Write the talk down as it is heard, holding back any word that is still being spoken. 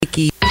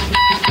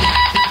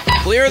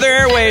clear the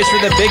airwaves for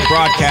the big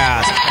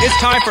broadcast. It's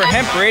time for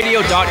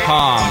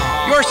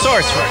hempradio.com, your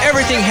source for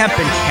everything hemp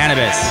and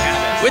cannabis.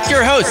 With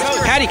your host,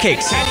 Patty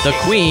Cakes, the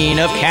queen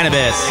of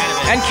cannabis,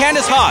 and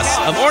Candace Haas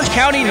of Orange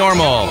County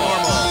Normal.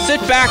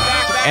 Sit back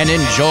and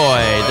enjoy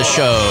the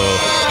show.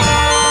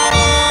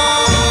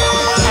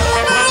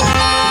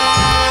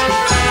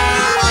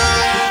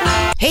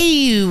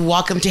 Hey,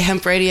 welcome to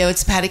Hemp Radio.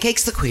 It's Patty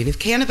Cakes, the queen of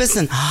cannabis,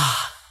 and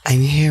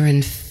I'm here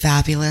in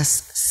fabulous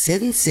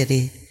Sin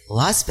City,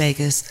 Las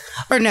Vegas.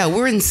 Or no,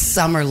 we're in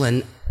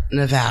Summerlin,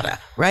 Nevada,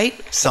 right?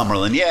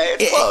 Summerlin, yeah,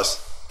 it's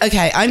close.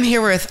 Okay, I'm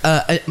here with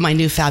my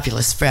new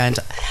fabulous friend.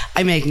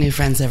 I make new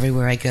friends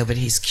everywhere I go, but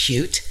he's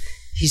cute,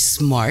 he's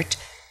smart,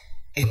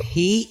 and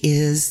he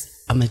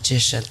is a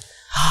magician.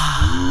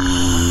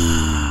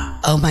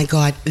 Oh my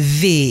God,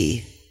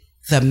 V.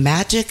 The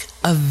Magic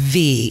of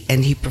V,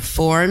 and he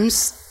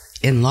performs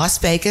in Las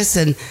Vegas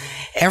and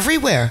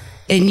everywhere.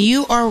 And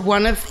you are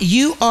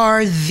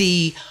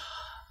the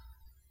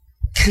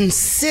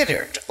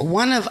considered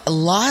one of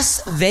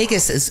Las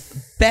Vegas's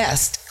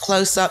best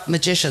close-up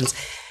magicians.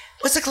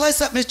 What's a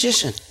close-up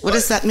magician? What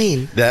does that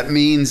mean? That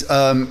means,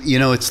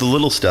 it's the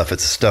little stuff.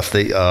 It's stuff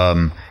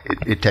that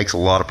it takes a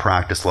lot of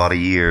practice, a lot of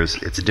years.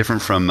 It's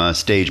different from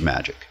stage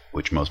magic,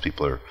 which most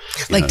people are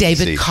like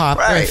David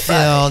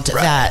Copperfield,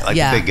 right, like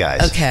the big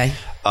guys. Okay.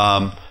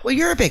 Well,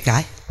 you're a big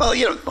guy. Well,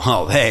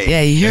 hey.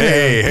 Yeah, you're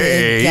a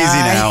big guy. Easy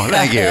now.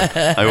 Thank you.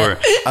 I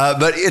work.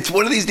 But it's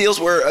one of these deals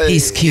where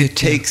he's cute. It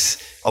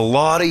takes a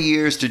lot of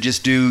years to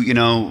just do,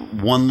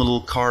 one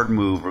little card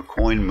move or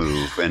coin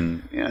move,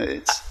 and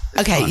it's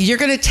okay. Fun. You're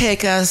going to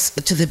take us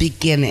to the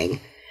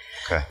beginning.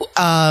 Okay.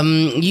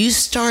 You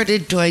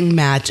started doing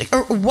magic.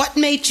 Or what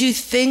made you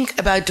think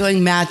about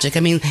doing magic?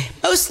 I mean,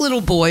 most little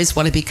boys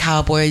want to be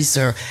cowboys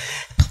or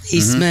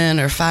policemen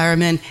or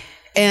firemen.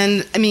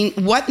 And I mean,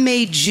 what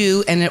made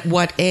you, and at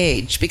what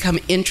age, become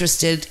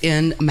interested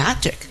in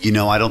magic?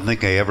 I don't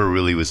think I ever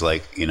really was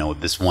like,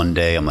 this one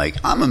day I'm like,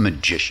 I'm a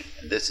magician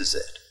and this is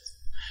it.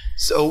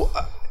 So,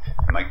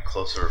 am I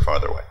closer or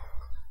farther away?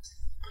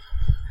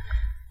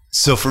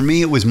 So for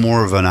me, it was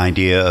more of an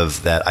idea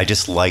of that I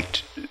just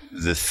liked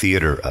the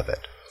theater of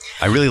it.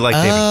 I really liked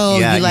it. Oh,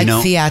 you like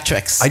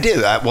theatrics. I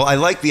do. I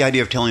like the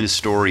idea of telling a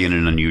story in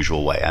an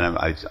unusual way. And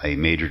I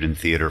majored in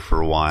theater for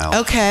a while.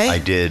 Okay. I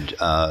did.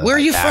 Where are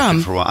you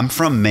from? For a while. I'm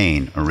from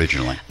Maine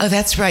originally. Oh,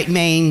 that's right,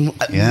 Maine.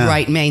 Yeah.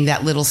 Right, Maine,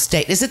 that little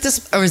state. Is it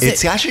this, or is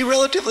It's actually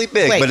relatively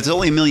big, but it's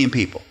only 1 million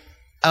people.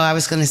 Oh, I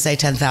was going to say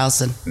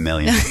 10,000.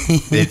 Million.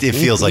 It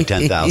feels like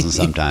 10,000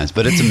 sometimes,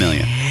 but it's 1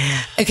 million.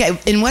 Okay.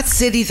 In what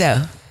city,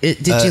 though?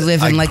 Did you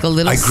live in like a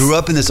little... I grew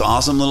up in this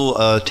awesome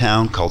little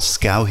town called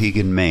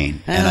Skowhegan,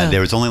 Maine. Oh. And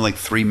there was only like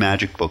 3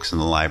 magic books in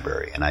the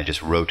library. And I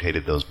just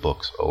rotated those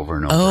books over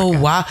and over again.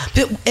 Oh, wow.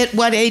 But at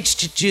what age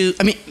did you...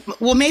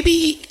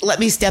 maybe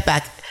let me step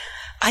back.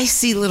 I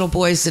see little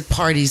boys at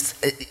parties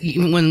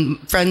when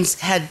friends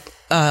had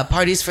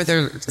parties for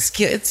their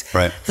kids.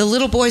 Right. The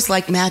little boys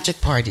like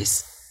magic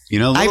parties.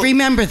 I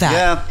remember that.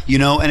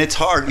 Yeah, and it's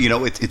hard.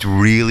 It's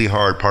really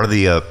hard. Part of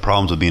the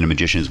problems with being a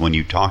magician is when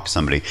you talk to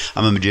somebody.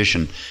 I'm a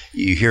magician.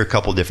 You hear a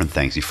couple different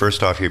things. You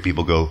first off hear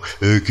people go,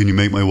 "Can you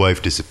make my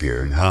wife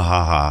disappear?" And ha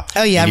ha ha.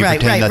 Oh yeah, and you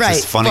right.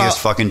 That's the funniest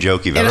fucking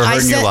joke you've ever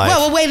heard in your life.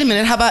 Well, wait a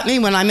minute. How about me?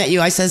 When I met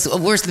you, I says,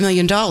 "Where's the $1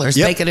 million?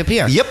 Make it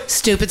appear." Yep.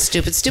 Stupid.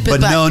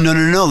 But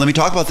no. Let me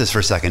talk about this for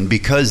a second,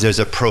 because there's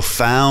a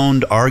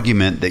profound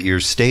argument that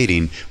you're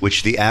stating,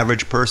 which the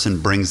average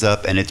person brings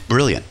up, and it's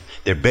brilliant.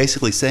 They're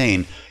basically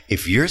saying,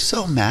 if you're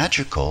so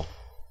magical,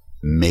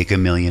 make $1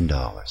 million.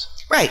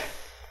 Right.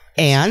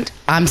 And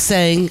I'm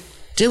saying,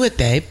 do it,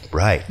 babe.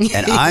 Right.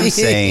 And I'm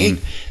saying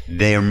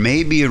there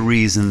may be a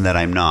reason that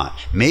I'm not.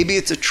 Maybe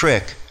it's a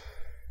trick,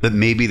 but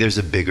maybe there's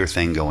a bigger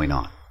thing going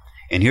on.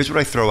 And here's what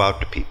I throw out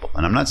to people.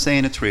 And I'm not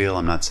saying it's real.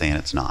 I'm not saying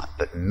it's not.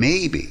 But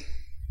maybe,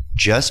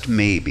 just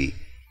maybe,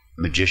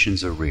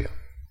 magicians are real.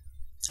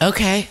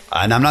 Okay.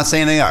 And I'm not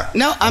saying they are.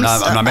 No, I'm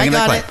not making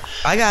that claim.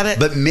 I got it.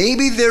 But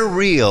maybe they're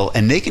real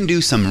and they can do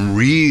some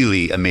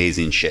really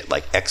amazing shit,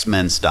 like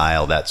X-Men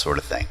style, that sort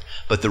of thing.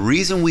 But the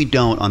reason we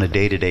don't on a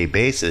day-to-day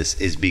basis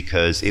is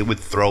because it would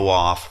throw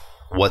off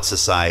what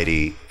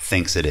society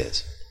thinks it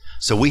is.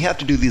 So we have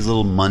to do these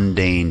little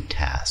mundane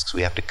tasks.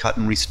 We have to cut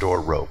and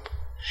restore rope.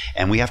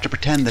 And we have to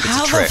pretend that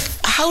it's a trick.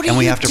 How do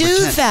you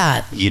do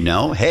that?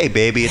 Hey,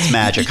 baby, it's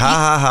magic. Ha,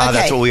 ha, ha. Okay.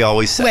 That's what we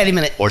always say. Wait a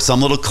minute. Or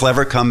some little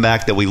clever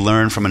comeback that we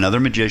learn from another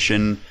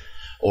magician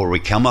or we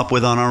come up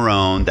with on our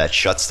own that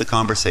shuts the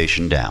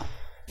conversation down.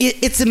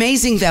 It's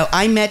amazing, though.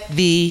 I met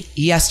V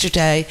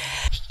yesterday.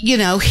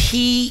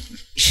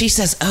 She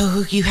says,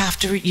 "Oh, you have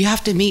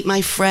to meet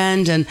my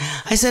friend." And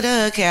I said,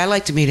 "Oh, okay, I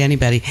like to meet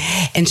anybody."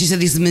 And she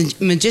said, "He's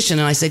a magician."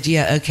 And I said,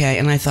 "Yeah, okay."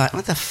 And I thought,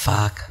 what the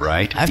fuck?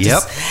 Right. I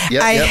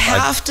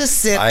have to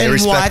sit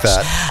and watch.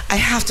 That. I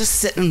have to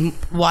sit and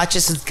watch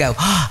this and go,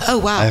 "Oh,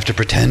 wow." I have to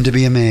pretend to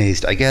be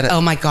amazed. I get it.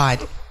 Oh, my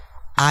God.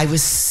 I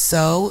was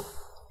so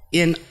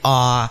in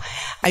awe.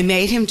 I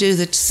made him do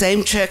the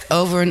same trick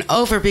over and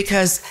over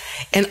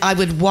and I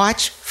would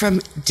watch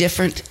from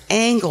different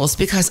angles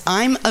because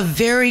I'm a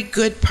very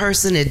good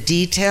person at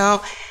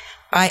detail.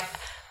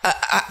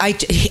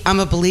 I'm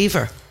a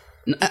believer.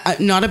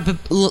 Not a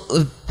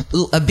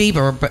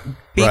Bieber, but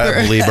Bieber.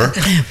 Right, a believer.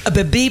 A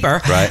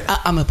Bieber. Right.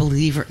 I'm a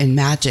believer in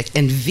magic.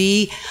 And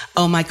V,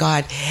 oh my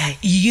God,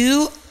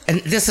 you, and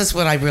this is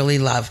what I really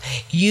love,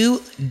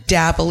 you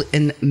dabble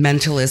in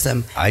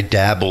mentalism. I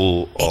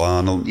dabble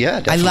on, yeah,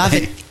 definitely. I love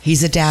it.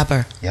 He's a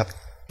dabber. Yep.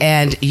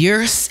 And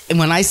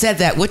when I said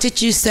that, what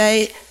did you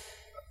say?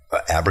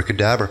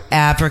 Abracadabra.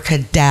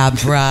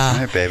 Abracadabra. All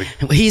right, baby.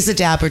 He's a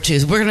dabber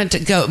too. We're going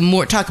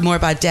to talk more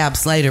about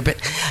dabs later. But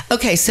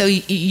okay, so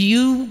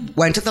you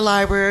went to the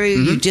library,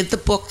 you did the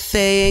book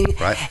thing.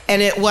 Right.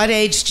 And at what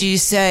age do you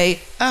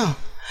say, oh,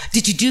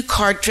 did you do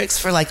card tricks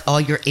for like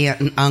all your aunt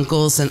and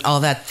uncles and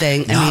all that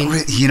thing?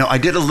 I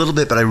did a little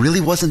bit, but I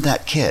really wasn't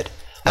that kid.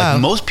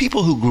 Like most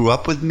people who grew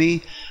up with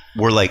me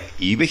were like,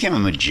 you became a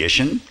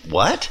magician?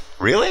 What?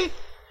 Really?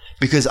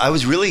 Because I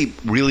was really,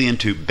 really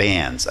into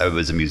bands. I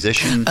was a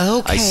musician.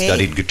 Okay. I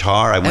studied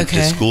guitar. I went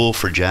to school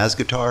for jazz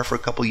guitar for a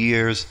couple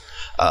years.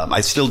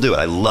 I still do it.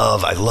 I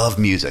love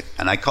music.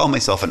 And I call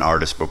myself an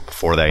artist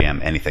before I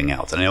am anything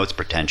else. And I know it's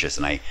pretentious,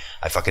 and I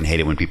fucking hate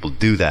it when people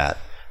do that.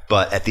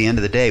 But at the end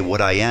of the day, what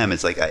I am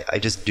is like, I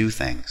just do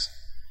things.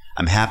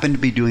 I'm happen to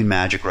be doing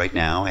magic right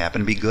now. I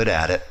happen to be good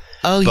at it.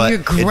 Oh, you're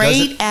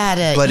great at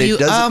it. But it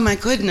doesn't. Oh, my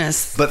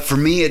goodness. But for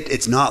me,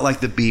 it's not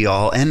like the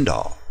be-all,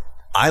 end-all.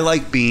 I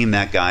like being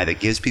that guy that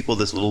gives people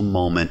this little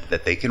moment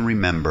that they can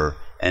remember.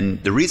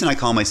 And the reason I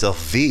call myself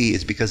V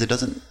is because it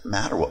doesn't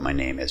matter what my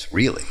name is,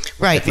 really.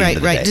 Right.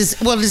 Does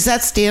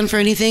that stand for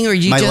anything, or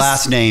you? My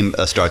last name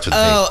starts with V.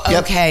 Oh,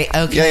 yep. Okay.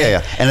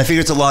 Yeah. And I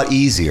figure it's a lot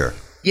easier.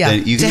 Yeah,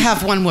 to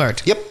have one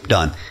word. Yep,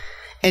 done.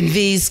 And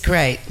V's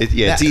great.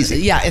 It's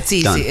easy. Yeah, it's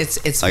easy. Done.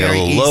 It's I very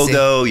got a easy. little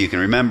logo. You can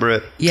remember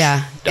it.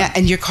 Yeah. Done. Yeah,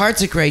 and your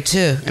cards are great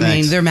too. I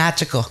mean, they're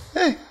magical.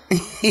 Hey,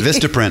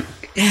 Vistaprint.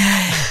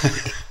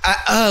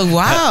 Oh,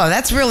 wow.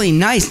 That's really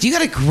nice. You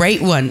got a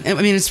great one. I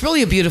mean, it's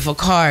really a beautiful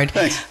card.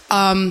 Thanks.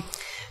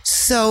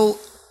 So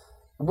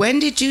when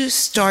did you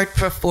start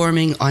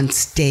performing on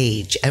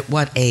stage? At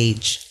what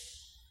age?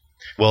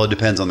 Well, it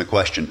depends on the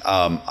question.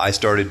 I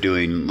started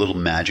doing little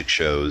magic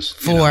shows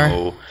for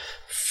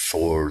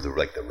the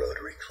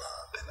Rotary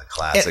Club and the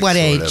classic. At what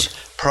age?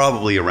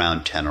 Probably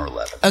around 10 or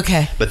 11.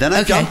 Okay. But then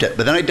I dumped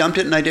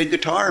it. And I did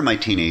guitar in my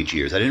teenage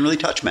years. I didn't really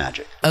touch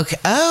magic. Okay.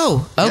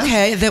 Oh,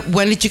 okay. Yeah.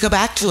 When did you go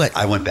back to it?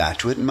 I went back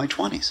to it in my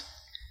 20s.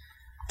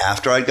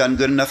 After I'd gotten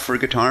good enough for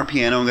guitar and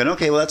piano, I'm going,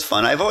 okay, well, that's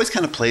fun. I've always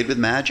kind of played with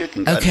magic.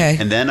 And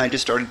then I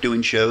just started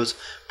doing shows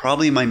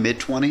probably in my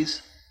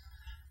mid-20s.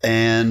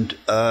 And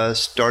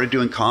started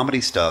doing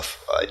comedy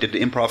stuff. I did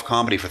improv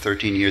comedy for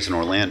 13 years in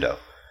Orlando.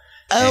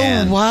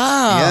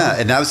 Wow. Yeah,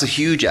 and that was a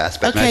huge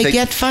aspect. Okay,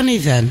 get funny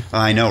then.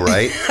 I know,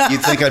 right?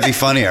 You'd think I'd be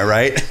funnier,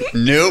 right?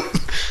 Nope.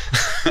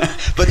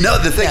 But no,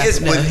 the thing is,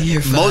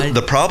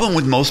 the problem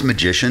with most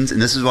magicians,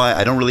 and this is why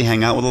I don't really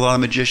hang out with a lot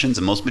of magicians,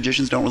 and most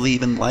magicians don't really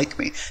even like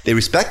me. They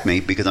respect me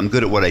because I'm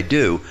good at what I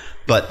do,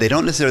 but they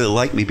don't necessarily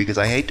like me because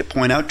I hate to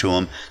point out to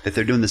them that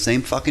they're doing the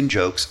same fucking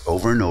jokes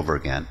over and over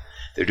again.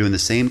 They're doing the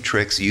same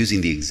tricks,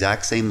 using the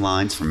exact same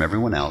lines from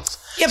everyone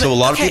else. Yeah, so a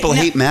lot of people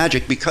hate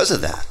magic because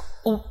of that.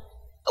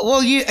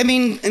 Well,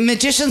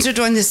 magicians are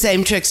doing the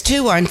same tricks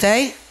too, aren't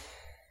they?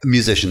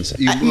 Musicians.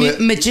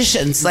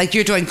 Magicians, like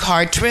you're doing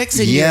card tricks.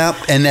 And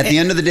and at the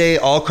end of the day,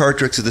 all card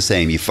tricks are the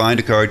same. You find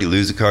a card, you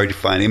lose a card, you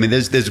find... I mean,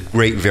 there's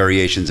great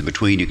variations in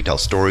between. You can tell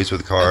stories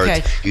with cards.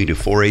 Okay. You can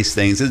do 4-ace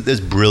things.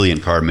 There's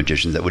brilliant card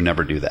magicians that would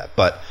never do that.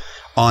 But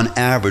on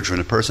average, when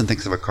a person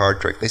thinks of a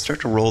card trick, they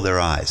start to roll their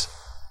eyes.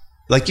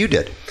 Like you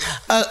did.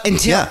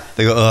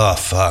 They go, oh,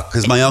 fuck.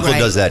 Because my uncle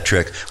does that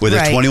trick where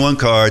there's 21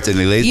 cards and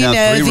he lays down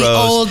 3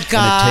 rows old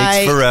guy, and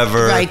it takes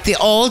forever. Right, the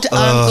old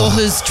uncle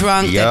who's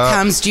drunk that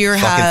comes to your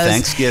house.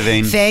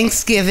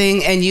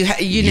 Thanksgiving, and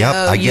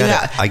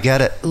I get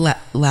it.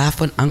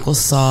 Laugh when Uncle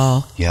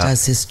Saul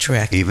does his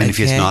trick. Even if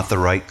it's not the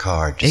right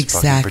card. Just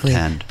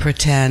fucking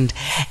pretend.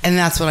 And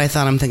that's what I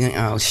thought. I'm thinking,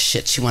 oh,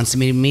 shit, she wants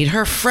me to meet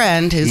her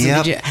friend who's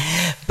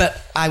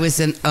But I was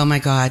in, oh, my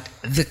God.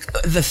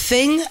 The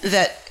thing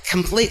that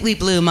completely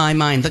blew my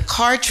mind. The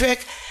card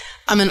trick,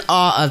 I'm in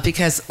awe of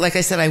because, like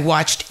I said, I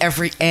watched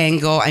every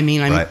angle. I mean,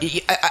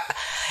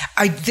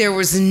 there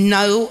was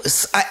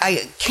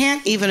I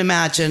can't even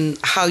imagine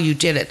how you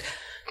did it.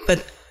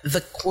 But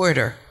the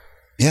quarter.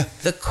 Yeah.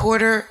 The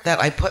quarter that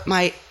I put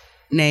my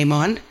name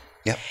on.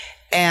 Yep.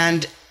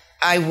 And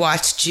I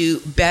watched you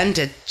bend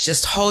it,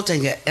 just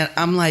holding it. And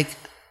I'm like,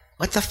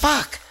 what the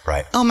fuck?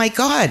 Right. Oh my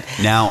God.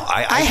 Now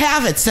I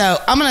have it, so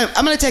I'm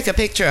gonna take a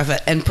picture of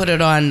it and put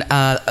it on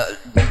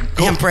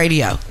Hemp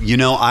Radio.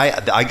 I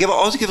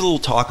always give a little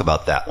talk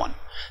about that one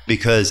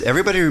because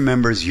everybody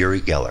remembers Uri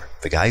Geller,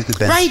 the guy who could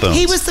bend spoons. Right,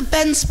 he was the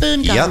bend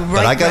spoon guy. Yep,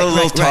 but I got a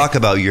little talk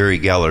about Uri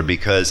Geller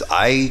because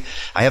I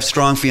have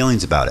strong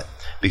feelings about it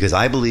because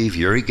I believe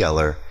Uri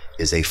Geller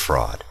is a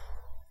fraud.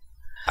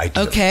 I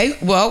do. Okay,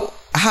 well,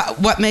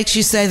 what makes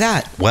you say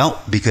that? Well,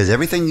 because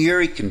everything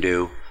Uri can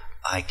do,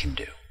 I can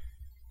do.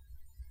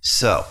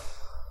 So,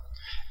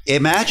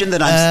 imagine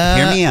that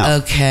hear me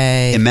out.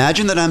 Okay.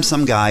 Imagine that I'm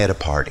some guy at a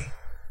party,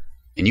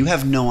 and you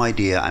have no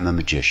idea I'm a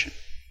magician.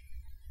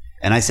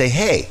 and I say,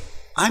 hey,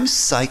 I'm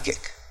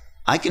psychic.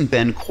 I can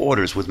bend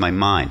quarters with my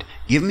mind.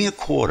 Give me a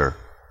quarter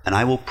and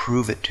I will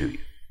prove it to you.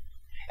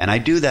 And I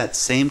do that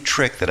same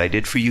trick that I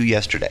did for you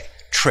yesterday.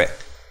 Trick.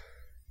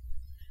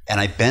 And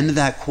I bend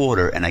that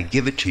quarter and I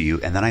give it to you,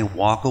 and then I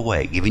walk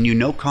away, giving you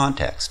no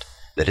context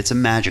that it's a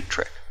magic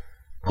trick.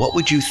 What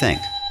would you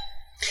think?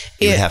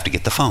 You would have to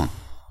get the phone.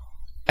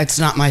 It's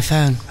not my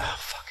phone. Oh,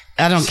 fuck.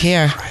 I don't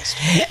care.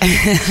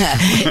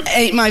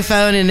 Ain't my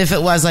phone, and if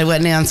it was, I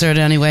wouldn't answer it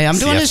anyway. I'm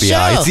doing a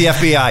show. It's the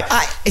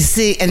FBI.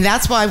 See, and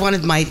that's why I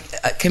wanted my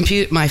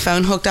my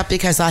phone hooked up,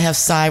 because I have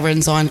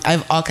sirens on. I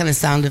have all kind of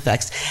sound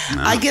effects.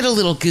 No. I get a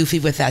little goofy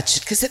with that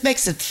shit because it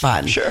makes it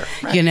fun. Sure.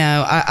 Right. You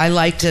know, I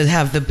like to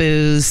have the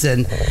booze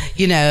and,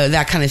 you know,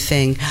 that kind of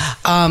thing.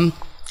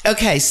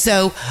 Okay,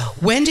 so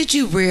when did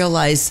you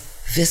realize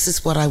this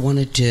is what I want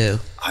to do?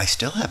 I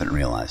still haven't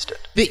realized it.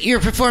 But you're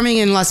performing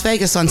in Las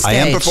Vegas on stage. I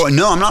am performing.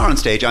 No, I'm not on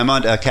stage. I'm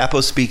on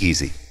Capo's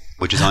Speakeasy,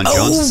 which is on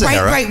Jones and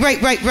Sahara.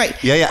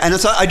 Right. Yeah. And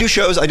I do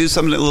shows. I do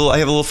I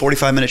have a little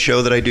 45-minute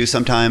show that I do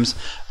sometimes.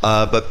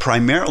 But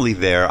primarily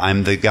there,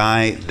 I'm the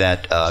guy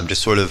that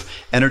just sort of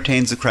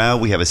entertains the crowd.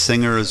 We have a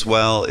singer as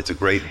well. It's a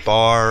great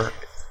bar.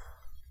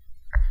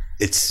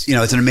 It's, you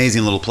know, it's an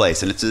amazing little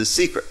place, and it's a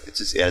secret.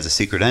 It has a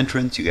secret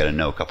entrance. You got to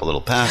know a couple little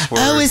passwords.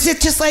 Oh, is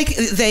it just like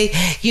they,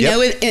 you know?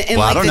 Well, like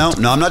I don't know.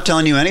 No, I'm not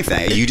telling you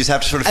anything. You just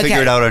have to sort of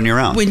figure it out on your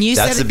own.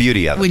 That's the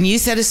beauty of it. When you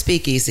said a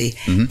speakeasy,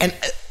 and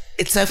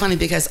it's so funny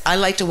because I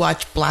like to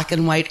watch black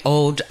and white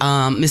old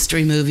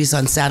mystery movies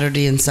on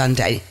Saturday and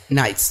Sunday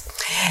nights,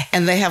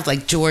 and they have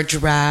like George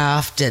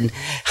Raft and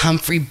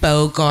Humphrey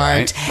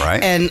Bogart,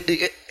 right. And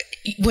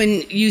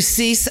when you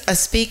see a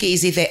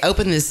speakeasy, they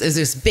open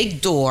this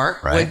big door,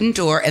 wooden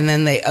door, and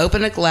then they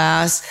open a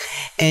glass,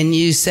 and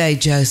you say,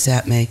 "Joe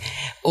sent me,"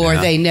 or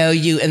they know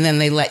you, and then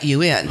they let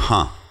you in.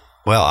 Huh.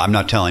 Well, I'm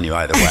not telling you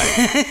either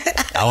way.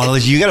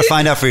 You got to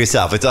find out for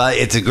yourself.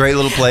 It's a great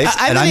little place,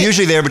 and I'm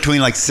usually there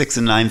between like 6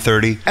 and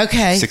 9:30.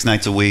 Okay, 6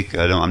 nights a week.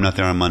 I'm not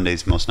there on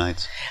Mondays most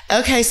nights.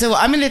 Okay, so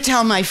I'm going to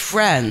tell my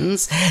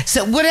friends.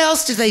 So, what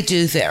else do they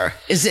do there?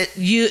 Is it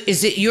you?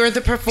 Is it you're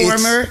the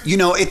performer?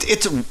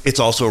 It's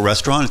also a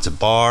restaurant. It's a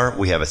bar.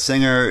 We have a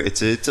singer.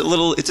 It's a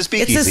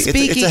speakeasy.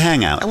 It's a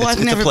hangout. Well,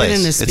 I've never been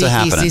in a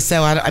speakeasy,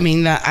 so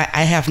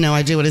I have no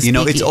idea what a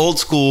speakeasy. It's old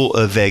school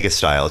Vegas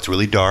style. It's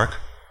really dark.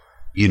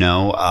 It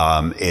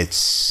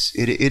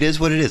is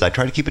what it is. I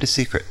try to keep it a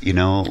secret. Let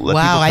people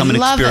come and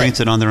experience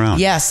it on their own.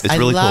 Yes, it's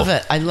really cool.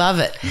 I love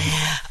it.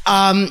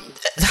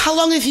 How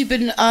long have you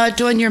been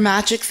doing your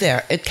magic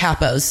there at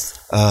Capo's?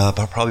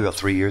 Probably about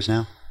 3 years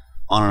now,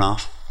 on and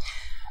off.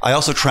 I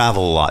also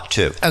travel a lot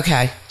too.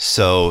 Okay.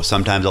 So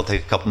sometimes I'll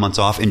take a couple months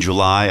off. In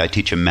July, I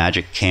teach a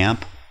magic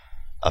camp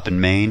up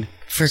in Maine.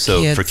 For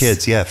kids? For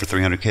kids, yeah, for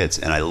 300 kids.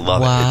 And I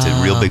love it. It's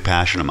a real big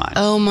passion of mine.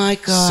 Oh, my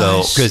gosh.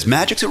 So, because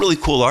magic's a really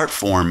cool art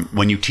form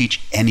when you teach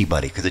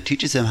anybody, because it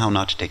teaches them how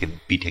not to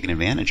be taken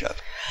advantage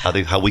of,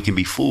 how we can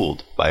be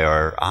fooled by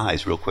our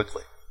eyes real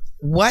quickly.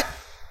 What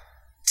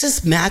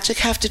does magic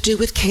have to do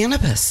with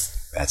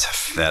cannabis? That's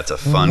a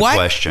fun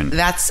question.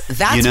 That's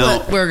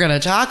what we're going to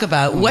talk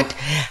about.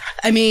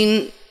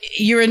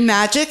 You're in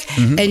magic,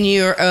 and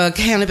you're a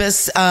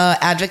cannabis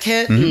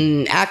advocate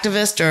and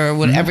activist or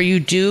whatever you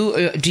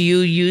do. Do you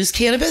use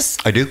cannabis?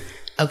 I do.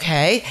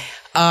 Okay.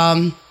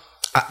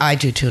 I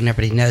do too, and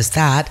everybody knows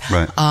that.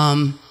 Right.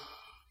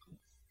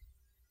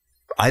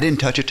 I didn't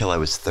touch it till I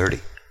was 30.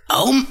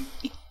 Oh.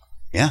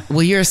 Yeah.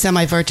 Well, you're a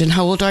semi-virgin.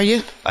 How old are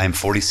you? I am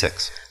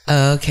 46.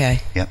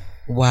 Okay. Yep.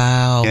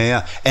 Wow.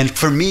 Yeah. And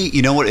for me,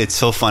 you know what? It's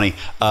so funny.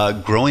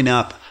 Growing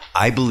up,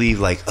 I believe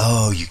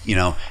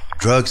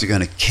drugs are going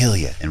to kill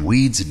you, and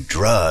weed's a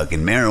drug,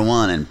 and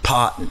marijuana and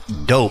pot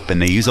and dope,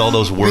 and they use all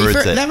those words.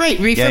 Reefer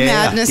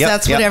madness,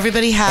 that's what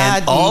everybody had.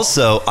 And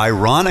also,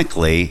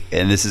 ironically,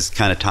 and this is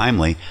kind of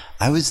timely,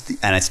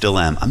 and I still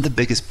am, I'm the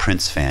biggest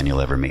Prince fan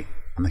you'll ever meet.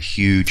 I'm a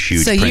huge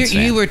Prince fan. So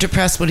you were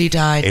depressed when he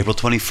died? April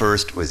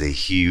 21st was a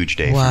huge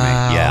day for me.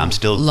 Yeah, I'm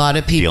still a lot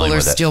of people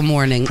are still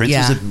mourning. Prince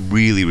was a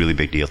really, really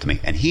big deal to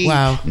me, and he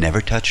never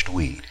touched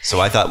weed.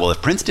 So I thought, well,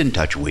 if Prince didn't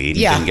touch weed,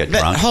 he didn't get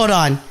drunk. Hold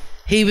on.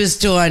 He was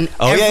doing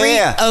every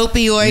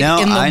opioid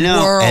in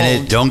the world.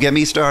 And don't get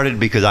me started,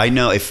 because I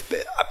know if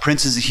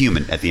Prince is a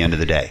human at the end of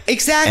the day.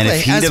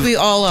 Exactly, as we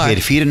all are.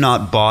 If he'd have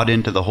not bought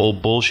into the whole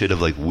bullshit of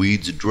like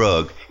weed's a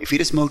drug, if he'd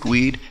have smoked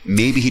weed,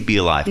 maybe he'd be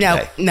alive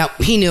today. No,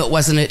 he knew it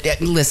wasn't.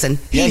 Listen,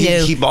 he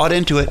knew. He bought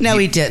into it. No,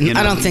 he didn't.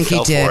 I don't think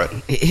he did.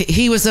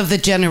 He was of the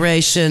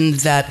generation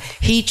that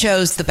he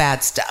chose the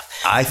bad stuff.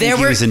 I think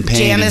he was in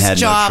pain and had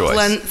no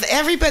choice.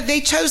 Everybody,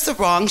 they chose the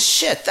wrong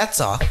shit.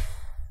 That's all.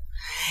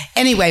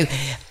 Anyway,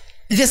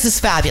 this is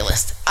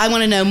fabulous. I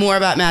want to know more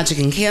about magic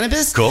and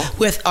cannabis. Cool.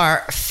 With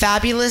our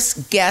fabulous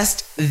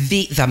guest,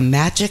 the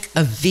Magic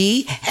of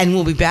V. And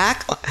we'll be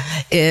back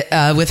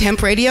with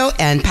Hemp Radio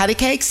and Patty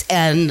Cakes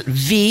and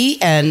V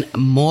and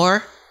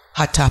more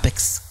hot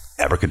topics.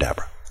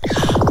 Abracadabra.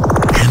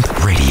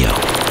 Hemp Radio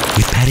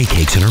with Patty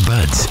Cakes and her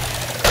buds.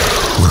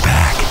 We're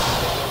back.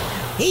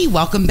 Hey,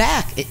 welcome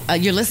back.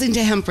 You're listening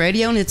to Hemp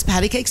Radio, and it's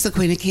Patty Cakes, the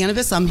Queen of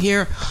Cannabis. I'm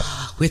here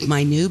with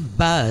my new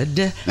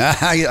bud.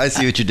 I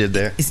see what you did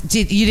there.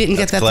 You didn't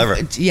get that? Clever.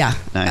 Yeah.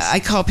 Nice. I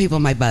call people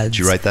my buds. Did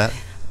you write that?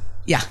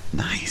 Yeah.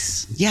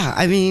 Nice. Yeah.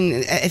 I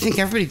mean, I think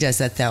everybody does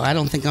that, though. I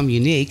don't think I'm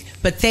unique.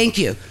 But thank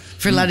you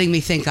for letting me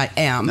think I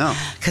am. No.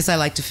 Because I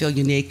like to feel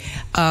unique.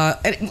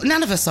 And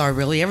none of us are,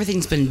 really.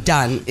 Everything's been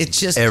done. It's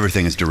just...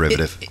 Everything is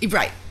derivative.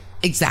 Right.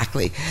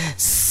 Exactly.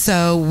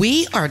 So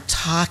we are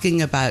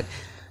talking about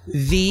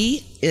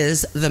V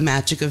is the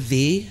magic of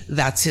V.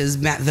 That's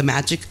the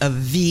magic of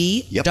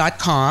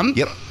V.com.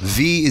 Yep.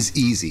 V is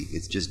easy.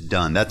 It's just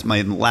done. That's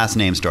my last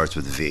name starts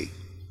with V.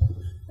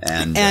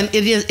 And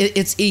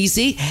it's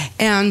easy.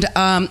 And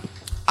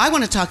I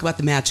want to talk about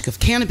the magic of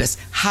cannabis.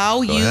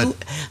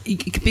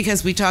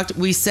 Because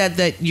we said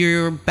that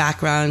your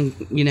background,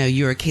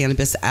 you're a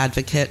cannabis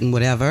advocate and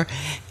whatever,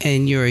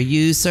 and you're a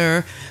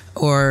user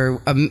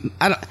or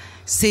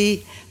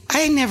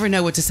I never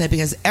know what to say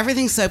because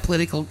everything's so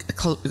politically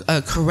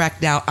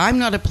correct now. I'm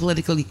not a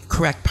politically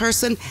correct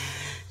person.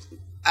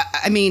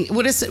 I mean,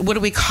 what is it? What are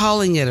we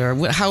calling it, or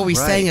how are we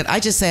saying it? I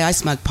just say I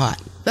smoke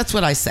pot. That's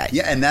what I say.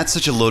 Yeah, and that's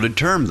such a loaded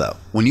term, though.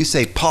 When you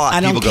say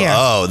pot, people go,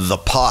 "Oh, the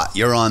pot.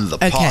 You're on the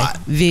pot."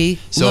 V.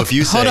 So if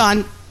you say, hold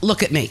on,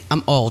 look at me.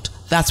 I'm old.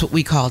 That's what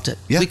we called it.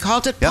 Yeah. We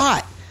called it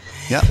pot.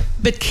 Yeah.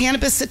 But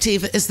cannabis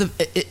sativa is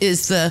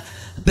the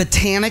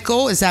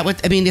botanical. Is that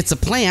what I mean? It's a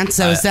plant.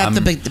 So is that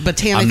the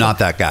botanical? I'm not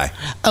that guy.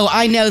 Oh,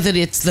 I know that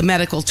it's the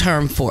medical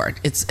term for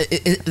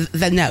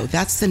it. No,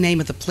 that's the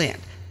name of the plant.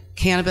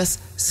 Cannabis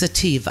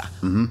sativa.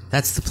 Mm-hmm.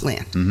 That's the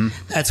plant. Mm-hmm.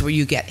 That's where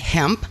you get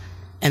hemp,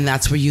 and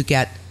that's where you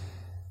get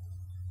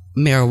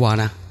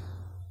marijuana.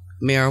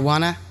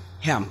 Marijuana,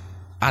 hemp,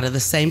 out of the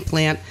same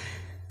plant.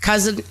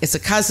 It's a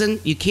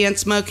cousin. You can't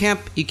smoke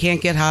hemp. You can't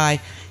get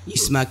high. You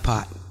smoke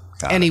pot.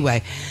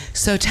 Anyway,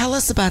 so tell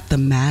us about the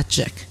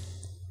magic.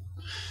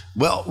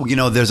 Well,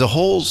 there's a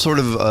whole sort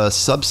of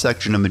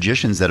subsection of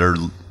magicians that are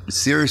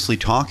seriously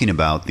talking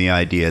about the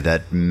idea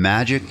that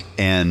magic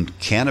and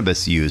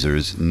cannabis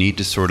users need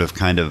to sort of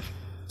kind of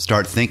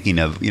start thinking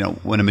of,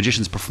 when a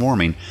magician's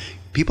performing,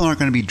 people aren't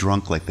going to be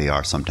drunk like they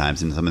are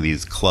sometimes in some of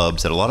these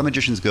clubs that a lot of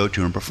magicians go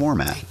to and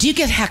perform at. Do you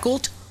get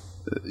heckled?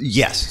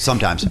 Yes,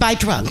 sometimes. By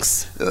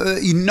drunks?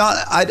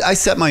 I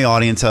set my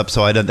audience up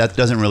so that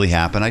doesn't really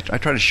happen. I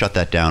try to shut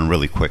that down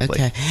really quickly.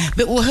 Okay.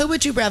 But who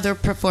would you rather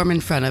perform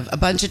in front of? A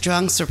bunch of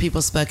drunks or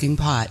people smoking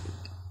pot?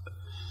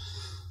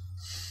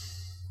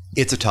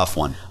 It's a tough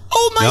one.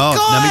 Oh my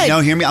God! No,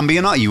 hear me. I'm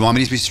being honest. You want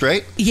me to be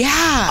straight? Yeah.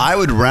 I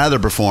would rather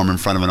perform in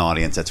front of an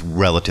audience that's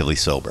relatively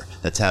sober,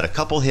 that's had a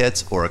couple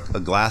hits or a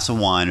glass of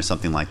wine or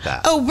something like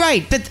that. Oh,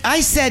 right. But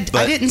I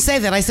didn't say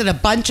that. I said a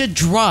bunch of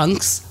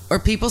drunks or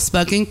people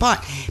smoking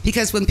pot.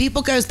 Because when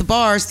people go to the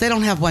bars, they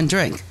don't have one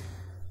drink.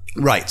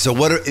 Right. So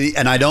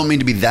and I don't mean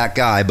to be that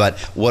guy, but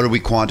what are we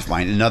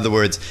quantifying? In other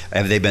words,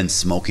 have they been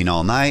smoking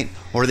all night,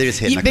 or are they just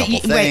hitting a couple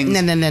things? Wait,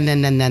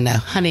 no,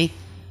 honey.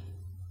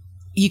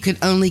 You can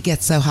only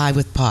get so high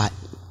with pot.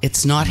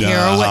 It's not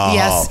heroin.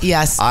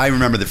 Yes. I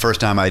remember the first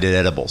time I did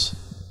edibles.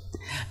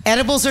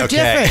 Edibles are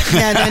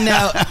different.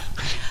 No.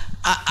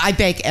 I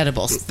bake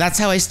edibles. That's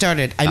how I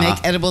started. I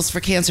make edibles for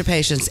cancer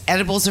patients.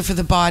 Edibles are for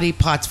the body,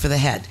 pot's for the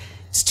head.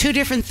 It's two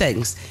different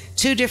things.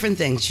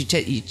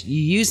 You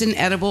use an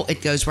edible,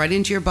 it goes right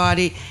into your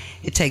body.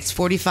 It takes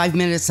 45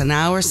 minutes, an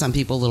hour, some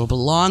people a little bit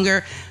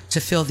longer to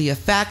feel the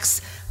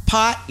effects.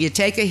 Pot, you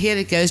take a hit,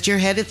 it goes to your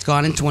head, it's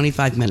gone in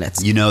 25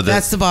 minutes.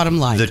 That's the bottom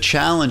line. The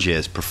challenge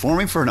is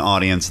performing for an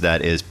audience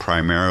that is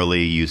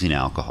primarily using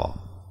alcohol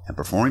and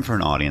performing for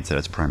an audience that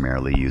is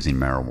primarily using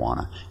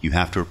marijuana. You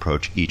have to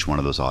approach each one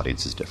of those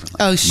audiences differently.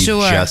 Oh,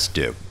 sure. You just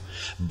do.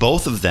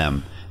 Both of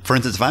them. For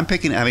instance, if I'm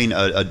having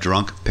a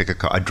drunk pick a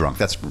card,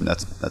 that's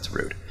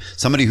rude.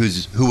 Somebody who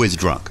is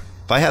drunk.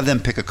 If I have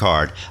them pick a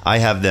card, I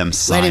have them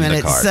sign the card. Wait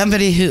a minute.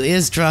 Somebody who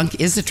is drunk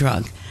is a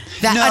drunk.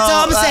 That's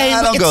all I'm saying.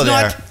 I don't go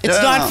there.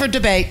 It's not for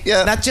debate.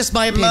 Yeah. That's just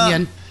my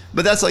opinion.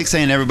 But that's like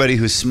saying everybody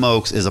who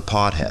smokes is a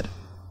pothead.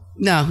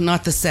 No,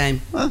 not the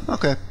same.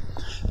 Okay.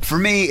 For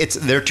me,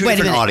 they're two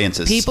different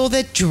audiences. People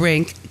that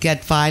drink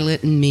get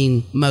violent and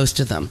mean, most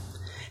of them.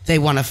 They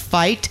want to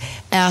fight.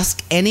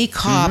 Ask any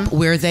cop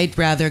where they'd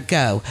rather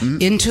go.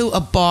 Into a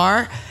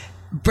bar,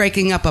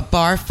 breaking up a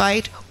bar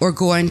fight, or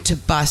going to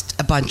bust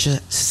a bunch of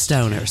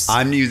stoners.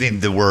 I'm using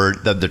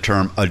the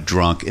term a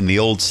drunk in the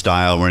old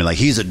style where you're like,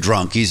 he's a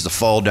drunk, he's the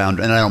fall down.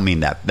 And I don't mean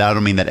that. I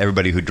don't mean that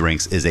everybody who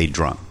drinks is a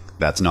drunk.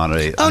 That's not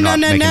making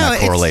that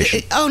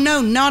correlation. No,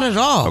 not at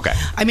all. Okay.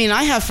 I mean,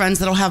 I have friends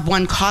that'll have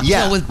one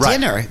cocktail with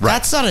dinner. Right.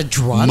 That's not a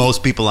drunk.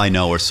 Most people I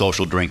know are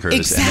social drinkers,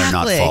 and they're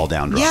not fall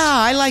down drunks. Yeah,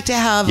 I like to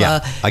have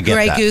a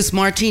Grey Goose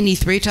martini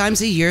 3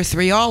 times a year,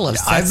 3 olives.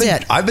 That's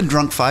it. I've been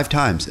drunk 5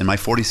 times. In my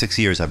 46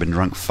 years, I've been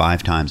drunk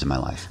 5 times in my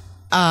life.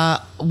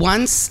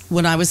 Once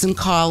when I was in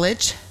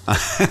college,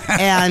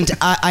 and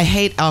I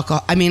hate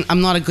alcohol. I mean, I'm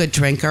not a good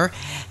drinker.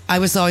 I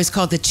was always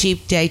called the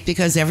cheap date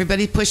because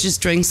everybody pushes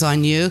drinks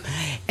on you,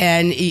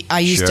 and I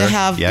used to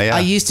have. I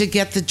used to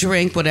get the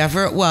drink,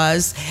 whatever it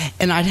was,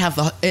 and I'd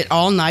have it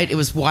all night. It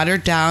was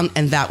watered down,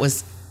 and that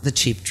was the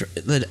cheap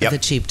the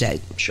cheap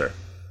date. Sure.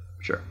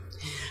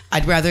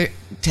 I'd rather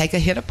take a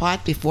hit of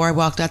pot before I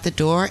walked out the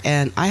door,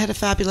 and I had a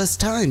fabulous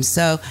time.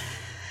 So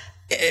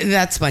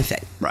that's my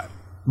thing. Right.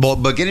 Well,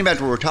 but getting back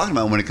to what we're talking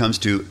about when it comes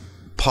to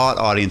pot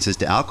audiences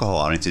to alcohol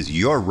audiences,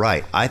 you're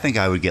right. I think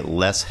I would get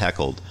less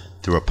heckled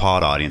through a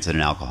pot audience than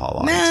an alcohol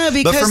audience. No,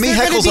 because but for me,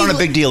 they're heckles gonna aren't a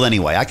big deal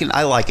anyway.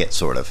 I like it,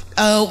 sort of.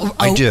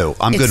 I do.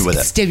 I'm good with it.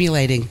 It's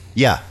stimulating.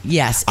 Yeah.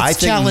 Yes, it's I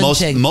think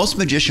challenging. most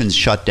magicians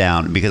shut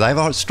down because I have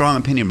a strong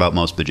opinion about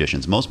most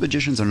magicians. Most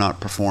magicians are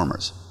not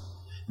performers.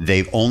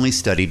 They've only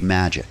studied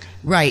magic.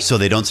 Right. So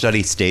they don't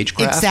study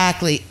stagecraft.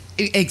 Exactly.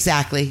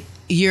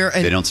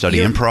 They don't study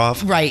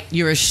improv. Right.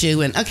 You're a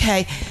shoo-in.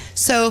 Okay.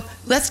 So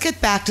let's get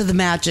back to the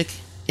magic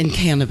in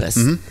cannabis.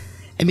 Mm-hmm.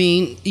 I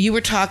mean, you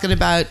were talking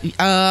about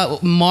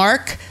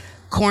Mark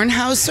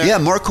Kornhauser. Yeah,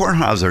 Mark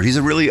Kornhauser. He's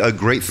a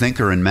great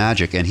thinker in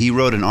magic, and he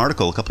wrote an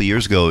article a couple of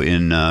years ago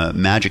in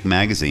Magic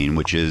Magazine,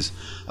 which is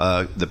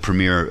the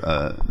premier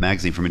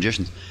magazine for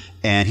magicians.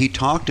 And he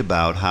talked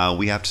about how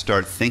we have to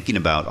start thinking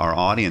about our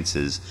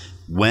audiences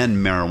when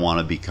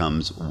marijuana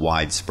becomes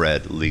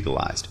widespread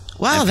legalized.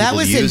 Wow, that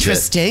was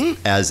interesting.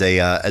 As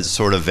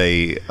sort of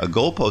a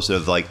goalpost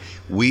of like,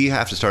 we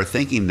have to start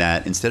thinking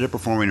that instead of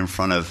performing in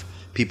front of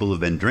people who've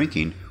been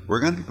drinking, we're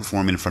going to be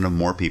performing in front of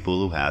more people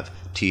who have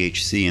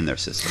THC in their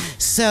system.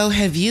 So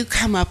have you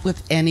come up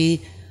with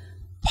any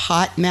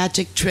pot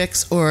magic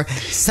tricks or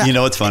something? You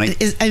know what's funny?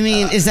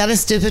 Is that a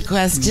stupid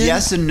question?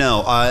 Yes and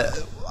no.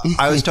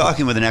 I was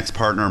talking with an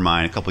ex-partner of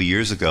mine a couple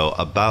years ago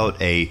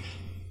about a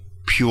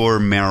pure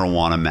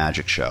marijuana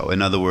magic show.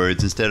 In other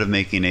words, instead of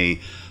making a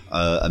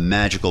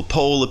magical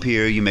pole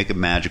appear, you make a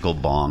magical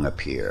bong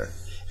appear.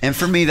 And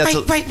for me, that's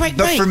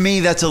for me,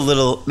 that's a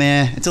little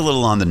It's a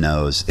little on the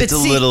nose. It's a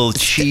little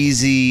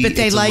cheesy. But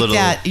they like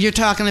that. You're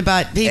talking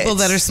about people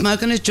that are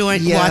smoking a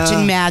joint,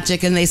 watching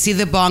magic, and they see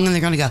the bong, and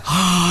they're going to go,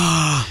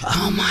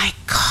 "Oh my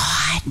God!"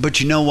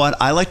 But you know what?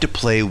 I like to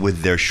play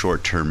with their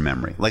short-term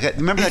memory. Like,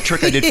 remember that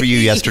trick I did for you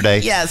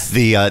yesterday? Yes.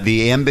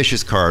 The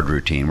ambitious card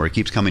routine where it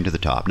keeps coming to the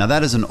top. Now,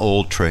 that is an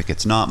old trick.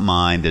 It's not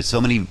mine. There's so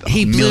many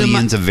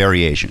millions of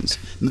variations.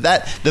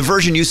 The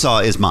version you saw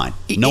is mine.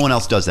 No one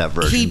else does that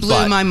version. He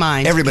blew my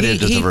mind. Everybody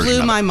does the version. He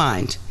blew my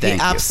mind. He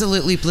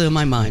absolutely blew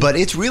my mind. But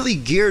it's really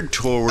geared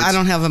towards... I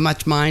don't have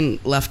much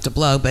mind left to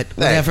blow, but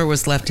whatever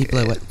was left, he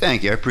blew it.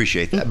 Thank you. I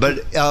appreciate that.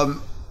 But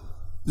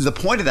the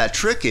point of that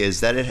trick is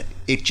that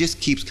it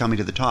just keeps coming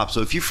to the top. So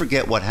if you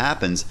forget what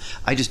happens,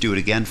 I just do it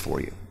again for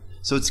you.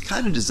 So it's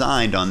kind of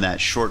designed on that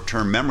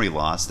short-term memory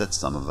loss that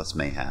some of us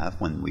may have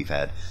when we've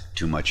had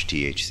too much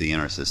THC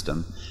in our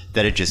system,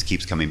 that it just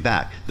keeps coming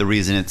back. The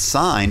reason it's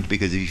signed,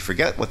 because if you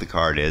forget what the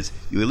card is,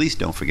 you at least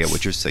don't forget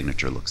what your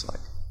signature looks like.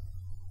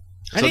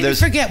 I didn't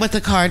forget what the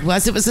card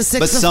was. It was a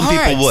six of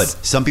hearts.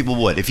 But some people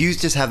would. If you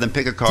just have them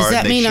pick a card, does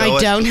that mean I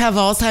don't have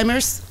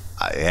Alzheimer's?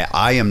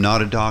 I am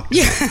not a doctor.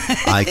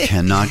 I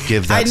cannot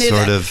give that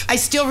sort of... I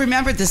still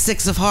remembered the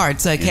six of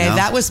hearts, okay?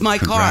 That was my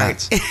card.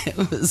 It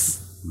was...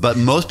 But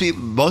most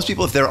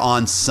people, if they're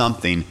on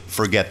something,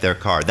 forget their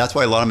card. That's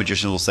why a lot of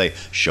magicians will say,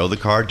 show the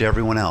card to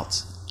everyone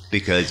else,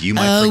 because you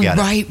might forget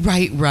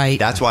it. Right.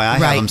 That's why I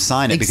have them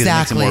sign it, because it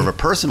makes it more of a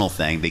personal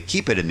thing. They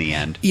keep it in the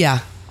end.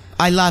 Yeah.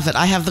 I love it.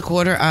 I have the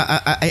quarter.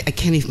 I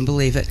can't even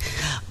believe it.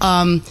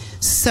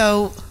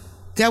 So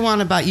go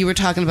on about, you were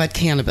talking about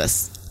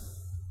cannabis.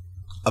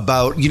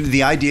 About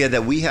the idea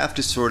that we have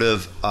to sort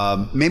of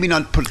maybe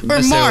not put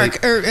or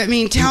Mark, or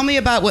tell me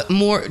about what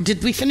more.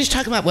 Did we finish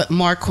talking about what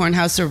Mark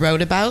Kornhauser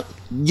wrote about?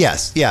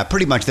 Yes, yeah,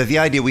 pretty much. That the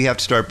idea we have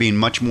to start being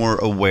much more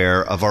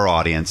aware of our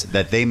audience,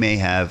 that they may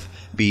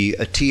be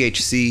a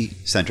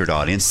THC centered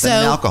audience than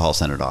an alcohol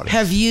centered audience.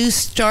 Have you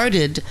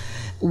started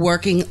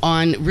working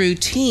on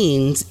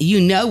routines?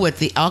 You know what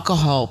the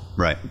alcohol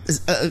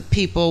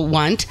people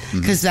want,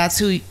 because that's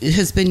who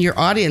has been your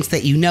audience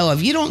that you know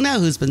of. You don't know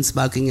who's been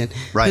smoking and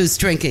who's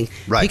drinking,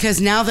 because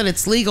now that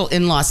it's legal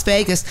in Las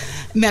Vegas,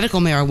 medical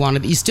marijuana,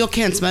 but you still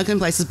can't smoke in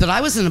places. But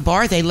I was in a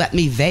bar, they let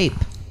me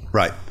vape.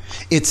 Right.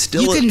 It's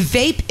still you can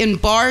vape in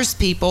bars,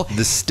 people.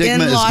 The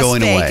stigma is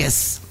going away.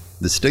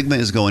 The stigma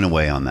is going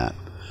away on that.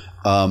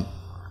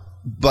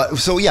 But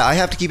so I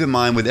have to keep in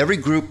mind with every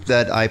group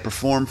that I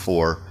perform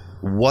for,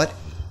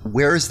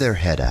 where is their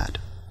head at?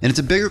 And it's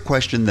a bigger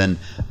question than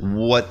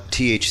what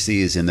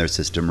THC is in their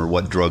system or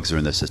what drugs are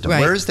in their system.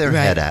 Where is their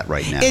head at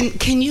right now? And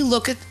can you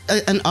look at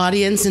an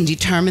audience and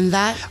determine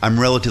that? I'm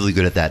relatively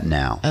good at that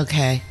now.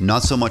 Okay.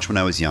 Not so much when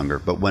I was younger,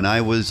 but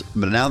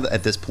now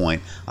at this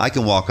point, I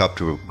can walk up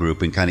to a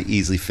group and kind of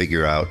easily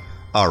figure out,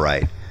 all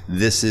right,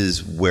 this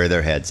is where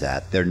their head's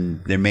at.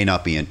 They may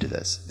not be into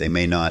this. They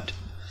may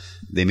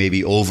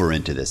be over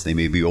into this. They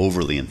may be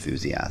overly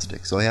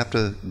enthusiastic. So I have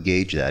to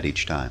gauge that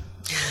each time.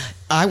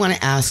 I want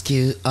to ask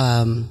you,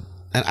 and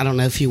I don't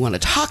know if you want to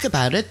talk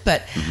about it,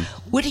 but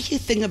what do you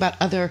think about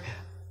other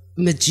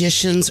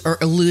magicians or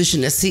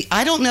illusionists? See,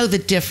 I don't know the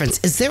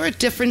difference. Is there a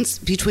difference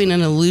between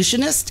an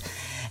illusionist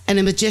and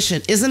a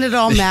magician? Isn't it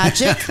all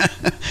magic?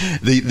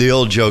 The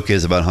old joke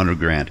is about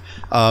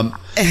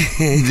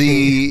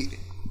 $100,000.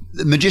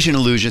 The magician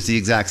illusion is the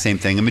exact same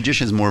thing. A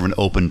magician is more of an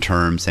open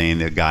term saying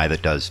the guy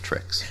that does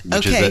tricks,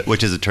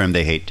 which is a term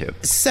they hate too.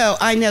 So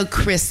I know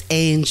Chris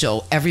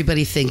Angel.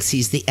 Everybody thinks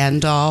he's the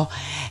end all.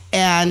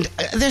 And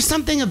there's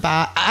something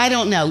about, I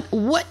don't know.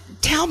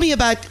 Tell me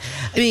about,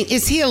 I mean,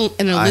 is he an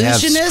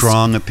illusionist? I have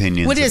strong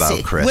opinions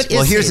about Chris.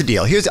 Well, here's the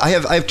deal. I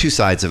have two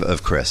sides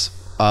of Chris.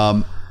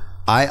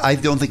 I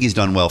don't think he's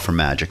done well for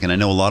magic, and I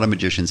know a lot of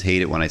magicians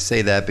hate it when I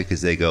say that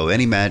because they go,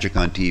 any magic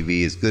on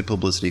TV is good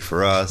publicity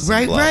for us,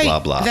 right, and blah, right. blah,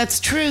 blah. That's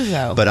true,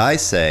 though. But I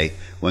say,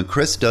 when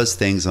Chris does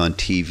things on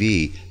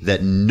TV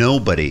that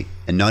nobody,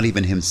 and not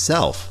even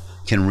himself,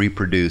 can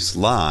reproduce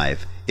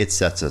live, it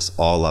sets us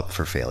all up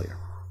for failure.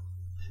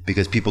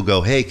 Because people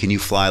go, hey, can you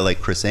fly like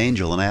Chris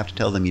Angel? And I have to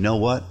tell them, you know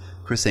what?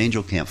 Chris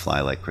Angel can't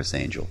fly like Chris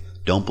Angel.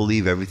 Don't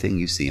believe everything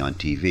you see on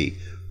TV.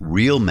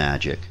 Real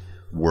magic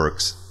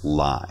works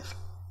live.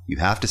 You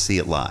have to see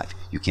it live.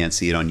 You can't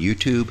see it on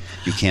YouTube.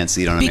 You can't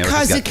see it on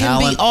America's Got Talent. Because it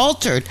can be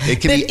altered.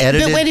 It can be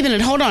edited. But wait a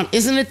minute. Hold on.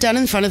 Isn't it done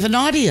in front of an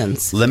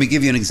audience? Let me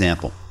give you an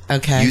example.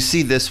 Okay. You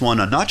see this one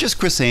on not just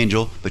Chris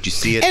Angel, but you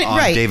see it on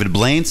David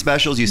Blaine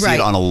specials. You see it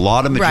on a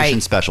lot of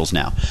magician specials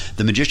now.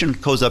 The magician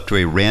goes up to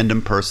a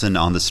random person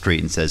on the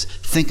street and says,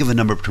 think of a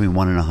number between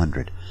 1 and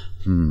 100.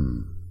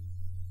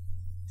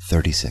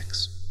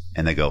 36.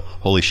 And they go,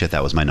 holy shit,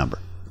 that was my number.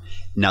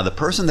 Now, the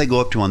person they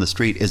go up to on the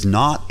street is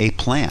not a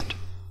plant,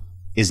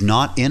 is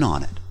not in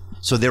on it.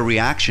 So their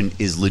reaction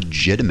is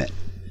legitimate.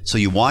 So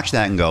you watch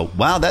that and go,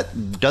 wow,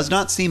 that does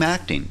not seem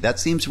acting. That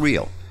seems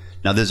real.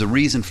 Now, there's a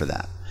reason for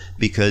that.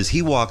 Because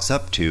he walks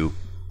up to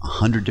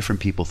 100 different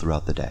people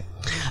throughout the day.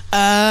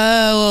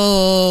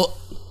 Oh.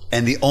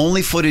 And the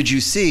only footage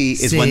you see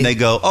is when they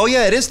go, oh,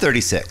 yeah, it is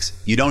 36.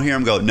 You don't hear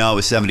him go, no,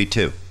 it's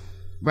 72.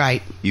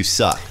 Right. You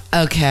suck.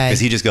 Okay. Because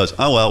he just goes,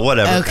 oh, well,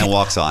 whatever, and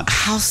walks on.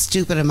 How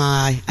stupid am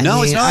I?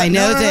 It's not. I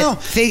know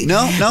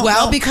No.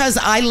 Well, because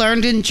I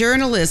learned in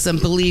journalism,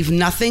 believe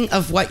nothing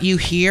of what you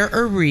hear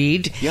or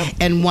read,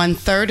 and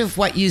 1/3 of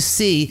what you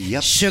see.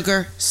 Yep.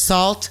 Sugar,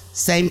 salt,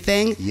 same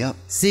thing. Yep.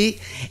 See?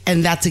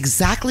 And that's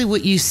exactly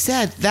what you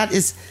said. That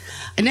is,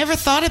 I never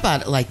thought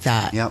about it like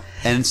that. Yep.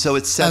 And so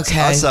it sets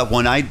us up.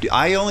 When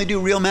I only do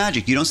real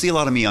magic. You don't see a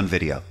lot of me on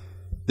video.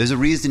 There's a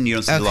reason you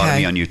don't see a lot of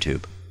me on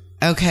YouTube.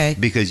 Okay.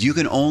 Because you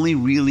can only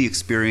really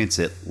experience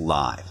it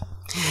live.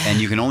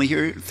 And you can only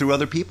hear it through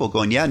other people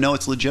going, yeah, no,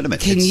 it's legitimate.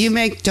 Can you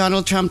make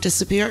Donald Trump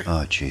disappear?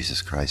 Oh,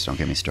 Jesus Christ. Don't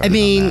get me started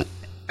on that.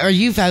 Are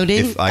you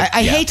voting?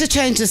 I hate to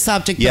change the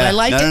subject, but I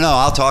like No,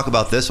 I'll talk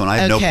about this one. I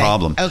have no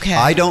problem. Okay.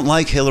 I don't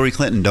like Hillary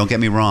Clinton. Don't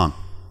get me wrong.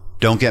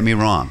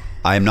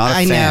 I am not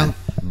a fan. Know.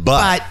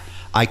 But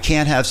I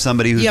can't have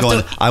somebody who's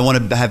going, I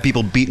want to have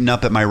people beaten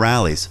up at my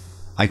rallies.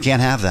 I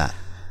can't have that.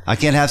 I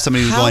can't have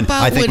somebody who's going,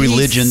 I think a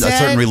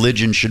certain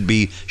religion should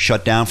be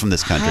shut down from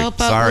this country. How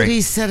about what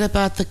he said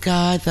about the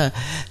guy,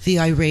 the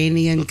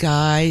Iranian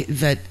guy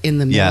that in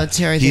the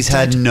military? He's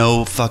had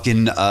no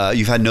fucking,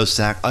 I've had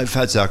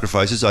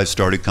sacrifices. I've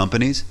started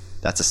companies.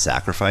 That's a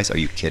sacrifice. Are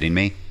you kidding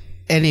me?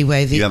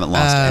 Anyway. You haven't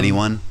lost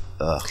anyone?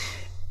 Ugh.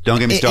 Don't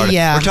get me started.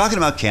 We're talking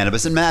about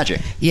cannabis and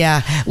magic.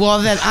 Yeah.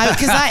 Well, then,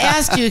 because I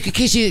asked you,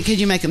 could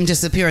you make them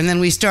disappear? And then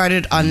we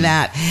started on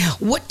that.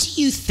 What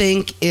do you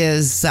think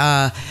is?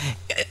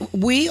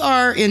 We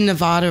are in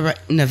Nevada.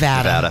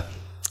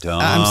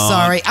 I'm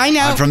sorry. I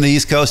know. I'm from the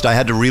East Coast. I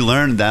had to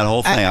relearn that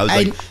whole thing. I was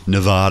like,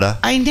 Nevada.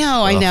 I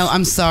know.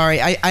 I'm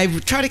sorry. I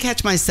try to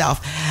catch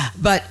myself,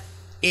 but.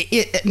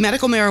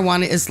 Medical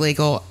marijuana is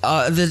legal.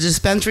 The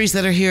dispensaries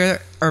that are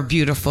here are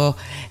beautiful.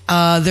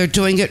 They're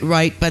doing it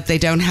right, but they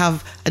don't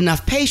have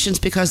enough patients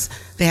because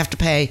they have to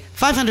pay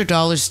 $500,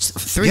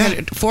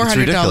 $300,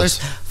 $400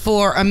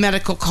 for a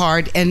medical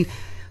card. And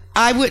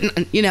I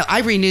wouldn't,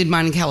 I renewed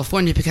mine in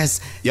California because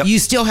you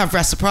still have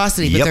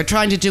reciprocity, but they're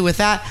trying to do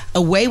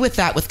away with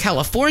that with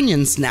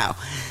Californians now.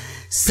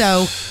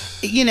 So,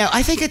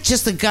 I think it's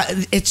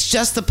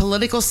just the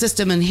political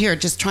system in here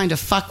just trying to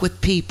fuck with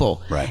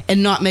people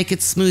and not make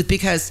it smooth.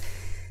 Because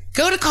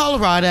go to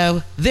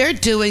Colorado, they're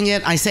doing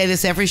it. I say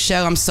this every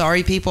show. I'm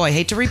sorry, people. I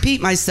hate to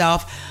repeat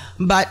myself,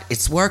 but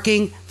it's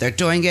working. They're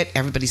doing it.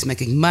 Everybody's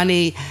making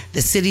money.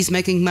 The city's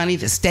making money.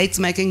 The state's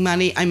making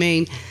money. I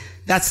mean,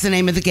 that's the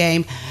name of the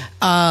game.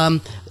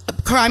 Crime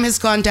has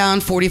gone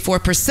down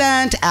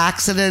 44%.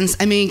 Accidents.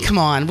 I mean, come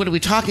on. What are we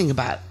talking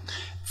about?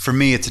 For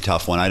me, it's a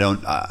tough one.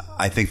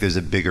 I think there's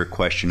a bigger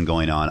question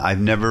going on. I've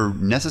never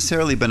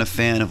necessarily been a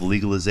fan of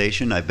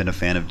legalization. I've been a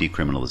fan of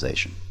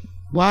decriminalization.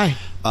 Why?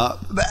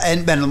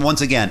 And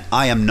once again,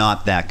 I am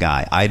not that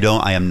guy. I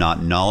am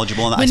not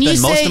knowledgeable. I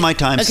spend most of my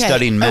time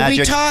studying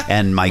magic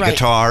and my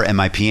guitar and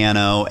my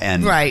piano,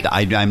 and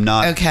I'm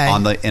not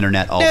on the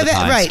internet all the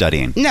time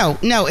studying. No,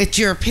 it's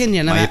your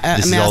opinion. I'm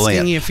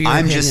asking you for your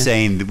opinion. I'm just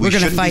saying that we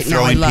shouldn't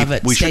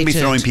be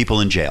throwing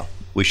people in jail.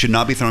 We should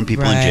not be throwing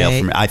people in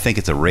jail. I think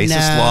it's a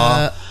racist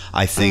law.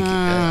 I think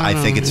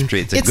it's a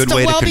good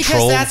way to control.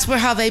 Because that's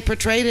how they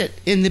portrayed it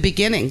in the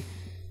beginning.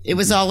 It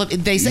was all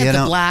they said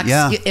the blacks.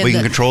 Yeah, we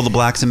can control the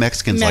blacks and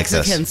Mexicans like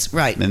this.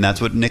 Right? And that's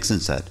what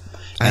Nixon said.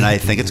 And I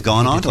think it's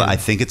gone on to that. I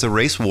think it's a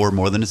race war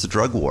more than it's a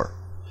drug war.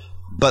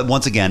 But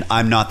once again,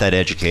 I'm not that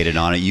educated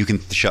on it. You can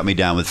shut me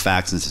down with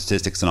facts and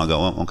statistics, and I'll go,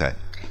 oh, okay.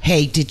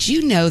 Hey, did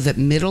you know that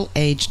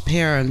middle-aged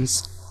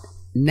parents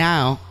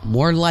now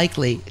more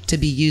likely to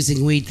be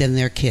using weed than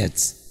their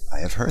kids? I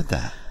have heard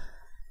that.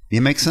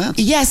 It makes sense.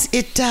 Yes,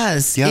 it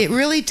does. Yep. It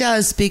really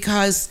does,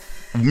 because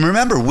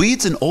Remember,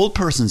 weed's an old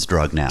person's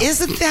drug now.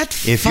 isn't that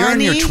funny? If you're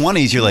in your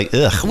 20s, you're like,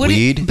 ugh,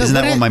 weed? Isn't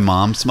that what my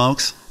mom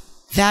smokes?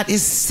 That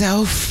is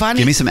so funny.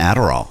 Give me some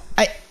Adderall.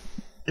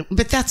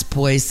 But that's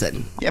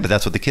poison. Yeah, but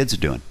that's what the kids are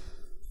doing.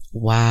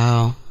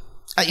 Wow.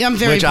 I'm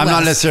very Which I'm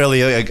not blessed.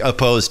 necessarily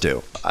opposed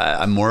to.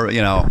 I'm more,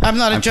 I'm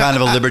not a I'm kind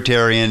of a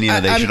libertarian.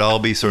 They should all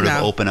be sort of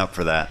no. open up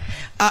for that.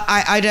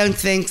 I don't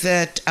think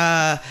that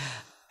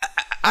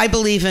I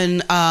believe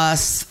in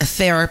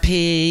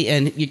therapy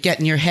and you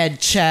getting your head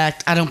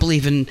checked. I don't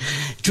believe in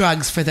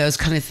drugs for those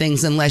kind of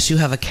things unless you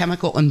have a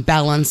chemical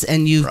imbalance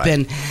and you've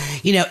been,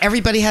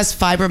 everybody has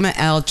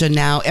fibromyalgia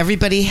now.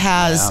 Everybody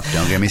has.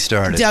 Don't get me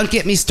started. Don't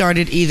get me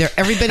started either.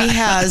 Everybody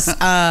has,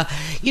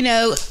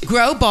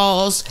 grow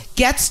balls,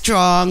 get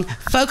strong,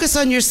 focus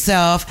on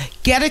yourself,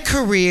 get a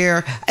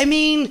career. I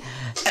mean,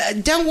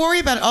 don't worry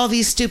about all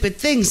these stupid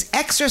things.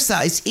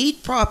 Exercise,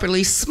 eat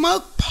properly,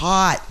 smoke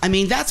pot. I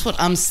mean, that's what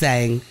I'm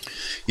saying.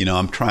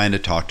 I'm trying to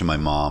talk to my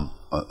mom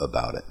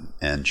about it,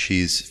 and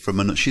she's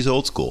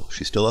old school.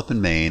 She's still up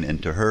in Maine,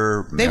 and to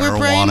her, They were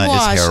marijuana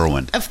brainwashed. is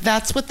heroin. If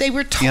that's what they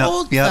were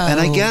told. Yeah, and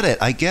I though.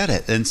 get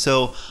it. And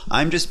so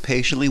I'm just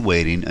patiently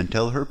waiting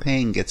until her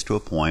pain gets to a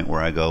point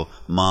where I go,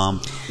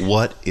 Mom,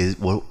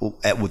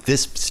 with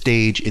this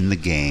stage in the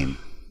game,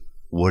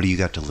 what do you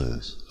got to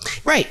lose?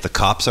 Right. The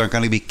cops aren't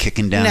going to be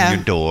kicking down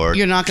your door.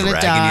 You're not going to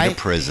die. Dragging you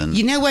to prison.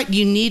 You know what?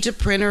 You need to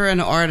print her an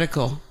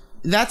article.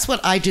 That's what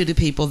I do to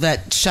people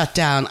that shut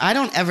down. I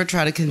don't ever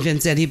try to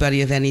convince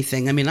anybody of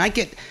anything. I mean, I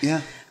get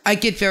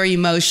very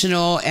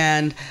emotional,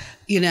 and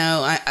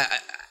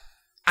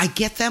I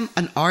get them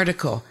an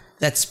article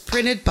that's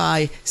printed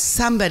by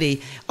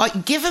somebody.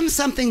 Give them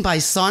something by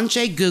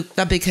Sanjay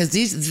Gupta, because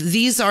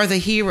these are the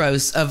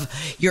heroes of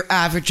your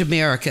average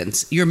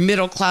Americans, your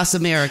middle class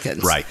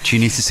Americans. Right. She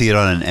needs to see it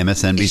on an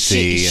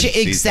MSNBC.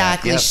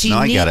 Exactly. Yep.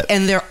 I get it.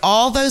 And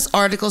all those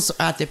articles are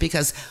out there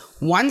because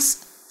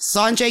once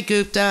Sanjay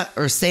Gupta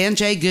or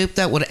Sanjay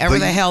Gupta, whatever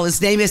the hell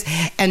his name is,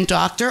 and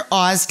Dr.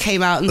 Oz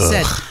came out and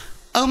said,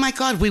 oh my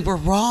God, we were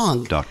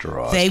wrong. Dr.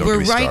 Oz. They were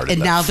right.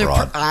 And now they're,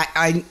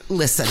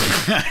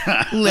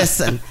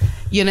 listen,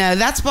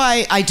 that's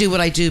why I do what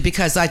I do,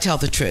 because I tell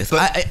the truth.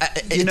 But,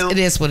 it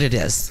is what it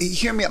is.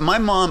 Hear me out. My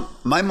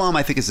mom,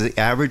 I think, is the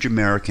average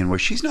American where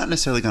she's not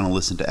necessarily going to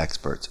listen to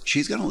experts.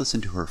 She's going to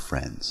listen to her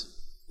friends.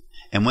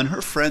 And when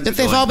her friends But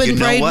they've all been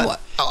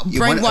brainwashed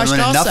when also.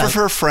 Enough of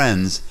her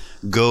friends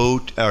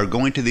are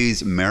going to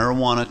these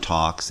marijuana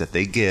talks that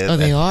they give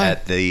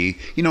at the,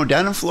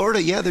 down in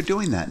Florida, they're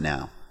doing that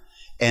now.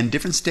 And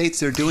different states,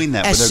 they're doing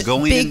that, where they're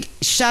going in. Big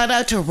shout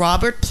out to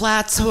Robert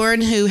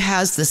Platshorn, who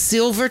has the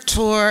Silver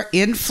Tour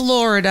in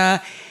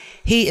Florida.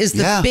 He is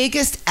the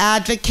biggest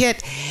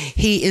advocate.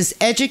 He is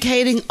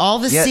educating all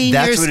the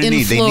seniors that's what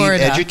in Florida.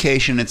 They need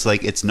education. It's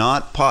like, it's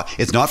not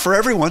for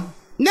everyone.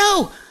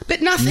 No,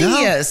 but nothing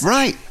is.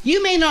 Right.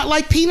 You may not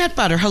like peanut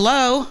butter.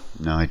 Hello?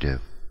 No, I do.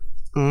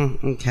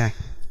 Okay.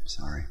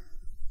 Sorry.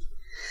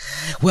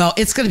 Well,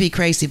 it's going to be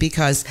crazy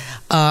because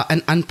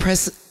an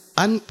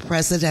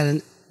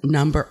unprecedented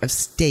number of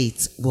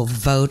states will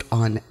vote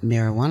on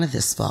marijuana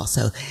this fall.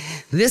 So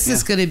this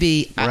is going to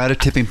be... We're at a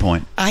tipping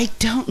point. I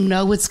don't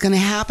know what's going to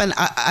happen.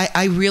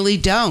 I really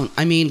don't.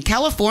 I mean,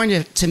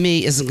 California, to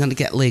me, isn't going to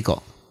get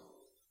legal.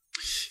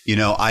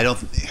 I don't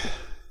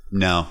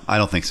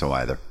think so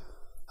either.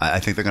 I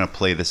think they're going to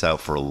play this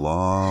out for a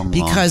long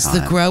time. Because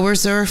the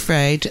growers are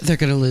afraid they're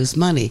going to lose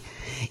money.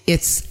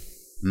 It's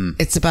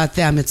about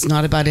them. It's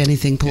not about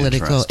anything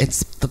political.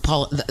 It's the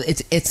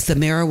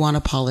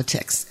marijuana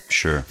politics.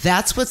 Sure.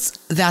 That's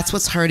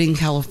what's hurting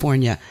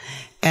California.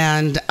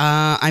 And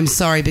I'm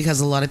sorry, because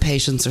a lot of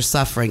patients are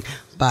suffering.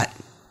 But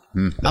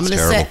I'm going to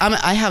say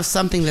I have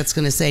something that's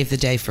going to save the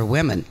day for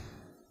women.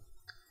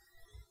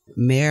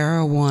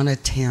 Marijuana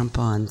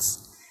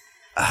tampons.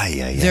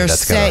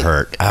 That's going to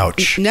hurt.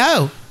 Ouch.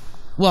 No.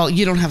 Well,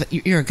 you don't have it.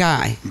 You're a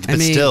guy. But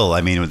still,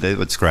 it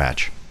would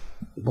scratch.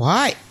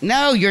 Why?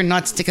 No, you're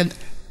not sticking.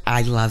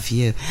 I love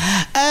you.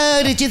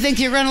 Oh, did you think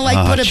you were going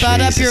to put a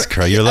butt up your...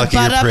 Christ. You're lucky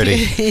you're pretty.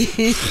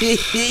 He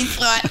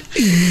thought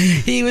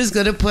he was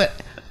going to put...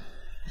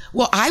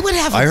 Well, I would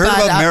have a I heard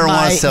butt about up marijuana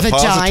my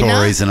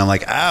suppositories, vagina. and I'm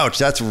like, ouch,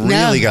 that's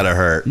really got to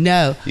hurt.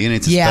 No. You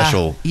need some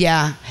special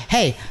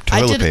Hey,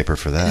 toilet paper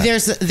for that.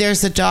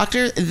 There's a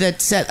doctor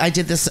that said, I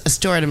did this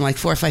story to him like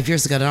 4 or 5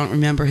 years ago. I don't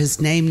remember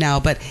his name now,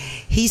 but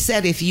he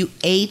said if you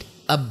ate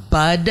a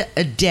bud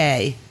a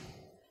day,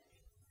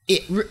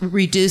 it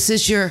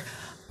reduces your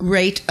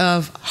rate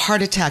of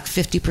heart attack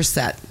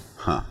 50%.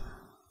 Huh.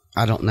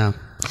 I don't know.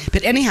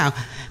 But anyhow,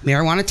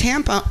 marijuana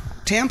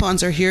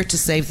tampons are here to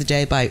save the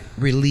day by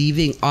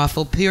relieving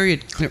awful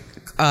period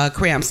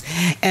cramps.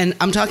 And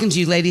I'm talking to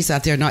you ladies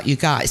out there, not you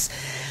guys.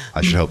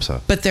 I should hope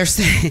so. But they're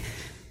saying,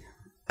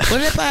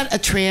 what about a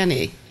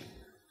tranny?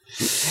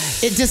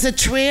 Does a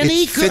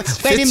tranny... It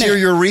fits your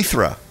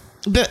urethra.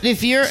 But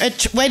if you're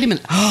wait a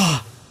minute.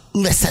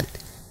 Listen,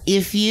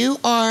 if you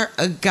are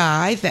a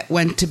guy that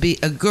went to be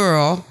a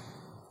girl,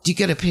 do you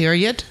get a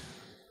period?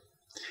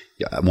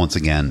 Yeah, once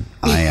again,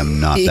 I am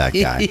not that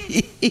guy.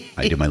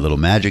 I do my little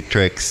magic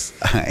tricks.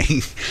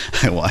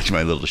 I watch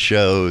my little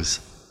shows.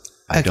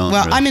 I don't.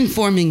 Well, I'm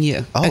informing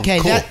you. Oh,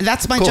 okay, cool.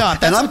 that's my Cool. job.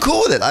 And I'm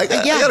cool with it. I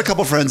got yeah. a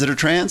couple friends that are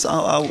trans.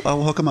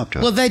 I'll hook them up to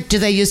it. Well, do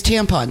they use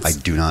tampons? I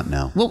do not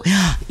know. Well,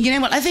 you know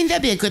what? I think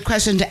that'd be a good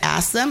question to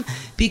ask them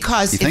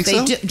because You think if they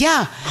so? do,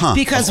 yeah, Huh,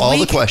 because of all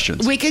the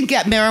questions. we can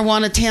get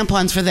marijuana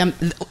tampons for them.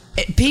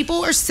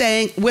 People are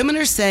saying, women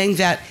are saying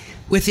that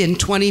within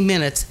 20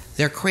 minutes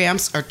their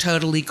cramps are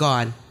totally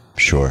gone.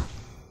 Sure.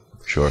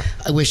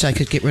 I wish I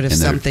could get rid of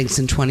some things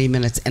in 20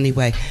 minutes.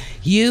 Anyway,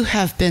 you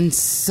have been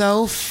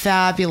so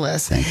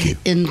fabulous. Thank you.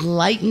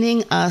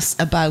 Enlightening us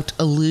about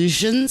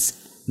illusions,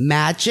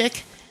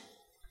 magic.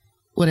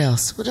 What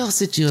else? What else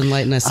did you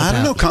enlighten us about?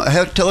 I don't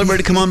know. Tell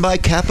everybody to come on by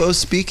Capo's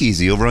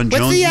Speakeasy over on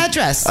Jones. What's the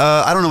address?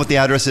 I don't know what the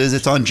address is.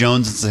 It's on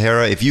Jones and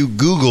Sahara. If you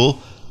Google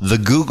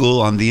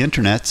on the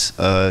internet,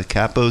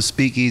 Capo's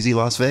Speakeasy,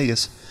 Las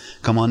Vegas,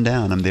 come on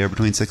down. I'm there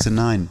between 6 and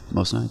 9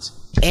 most nights.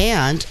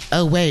 And,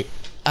 oh, wait.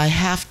 I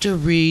have to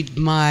read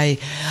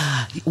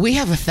we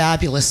have a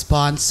fabulous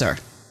sponsor.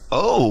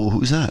 Oh,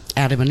 who's that?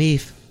 Adam and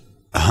Eve.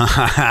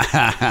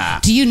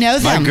 Do you know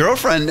them? My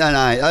girlfriend and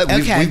I.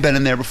 We've been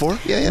in there before.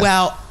 Yeah.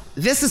 Well,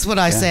 this is what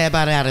I say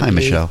about Adam and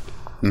Eve. Hi, Michelle.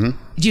 Mm-hmm.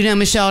 Do you know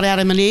Michelle at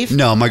Adam and Eve?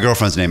 No, my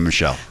girlfriend's name is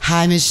Michelle.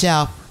 Hi,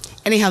 Michelle.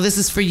 Anyhow, this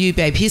is for you,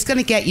 babe. He's going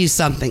to get you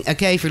something,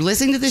 okay? If you're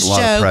listening to this show, a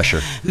lot of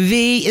pressure.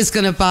 V is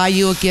going to buy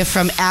you a gift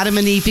from Adam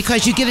and Eve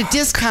because you get a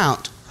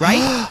discount,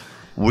 right?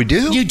 We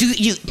do? You do.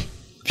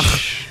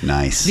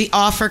 Nice. The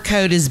offer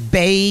code is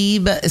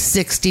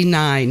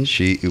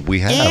BABE69. We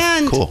have.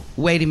 And cool.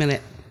 Wait a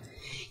minute.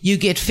 You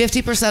get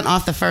 50%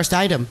 off the first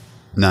item.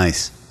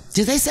 Nice.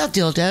 Do they sell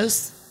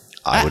dildos?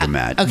 I would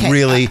imagine. Okay.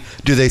 Really?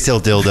 Do they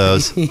sell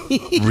dildos?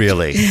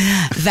 Really?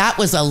 That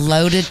was a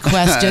loaded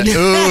question.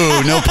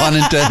 Ooh, no pun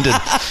intended.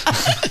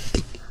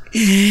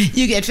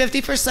 You get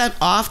 50%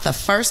 off the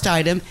first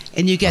item,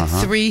 and you get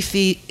 3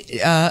 feet.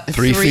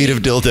 3 feet of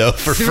dildo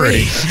for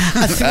free.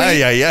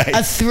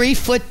 A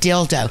 3-foot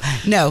dildo.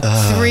 No,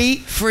 3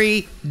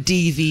 free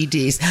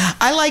DVDs.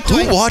 I like Who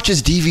doing.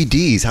 watches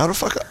DVDs? How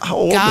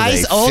old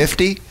Guys, are they?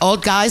 50?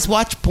 Old guys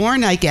watch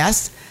porn, I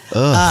guess.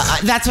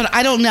 That's what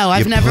I don't know.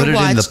 I've never put it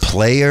watched. in the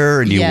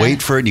player and you Yeah.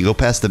 wait for it and you go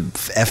past the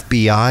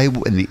FBI.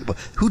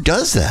 Who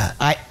does that?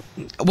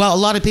 Well, a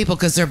lot of people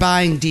because they're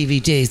buying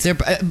DVDs.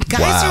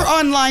 Guys are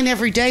online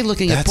every day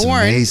looking That's at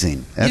porn.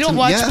 amazing. You don't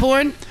watch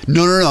porn?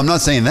 No. I'm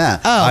not saying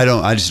that.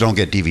 Oh. I just don't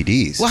get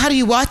DVDs. Well, how do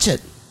you watch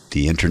it?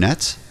 The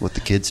internet's what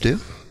the kids do.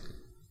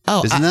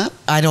 Oh, Isn't that?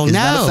 I don't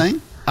Isn't know. that a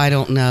thing? I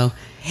don't know.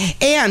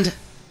 And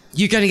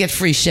you're going to get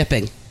free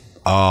shipping. See,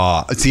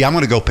 I'm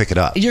going to go pick it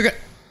up. You're going.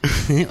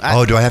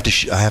 Do I have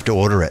to? I have to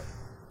order it.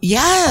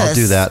 Yes.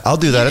 I'll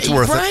do that. It's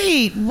worth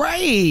it.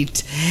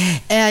 Right.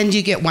 And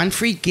you get one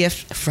free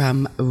gift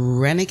from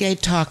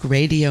Renegade Talk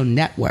Radio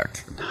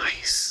Network.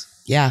 Nice.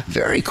 Yeah.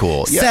 Very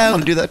cool. Yeah, So- I'm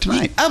going to do that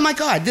tonight. Oh my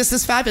God, this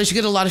is fabulous. You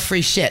get a lot of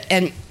free shit.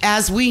 And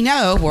as we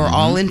know, we're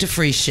all into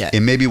free shit.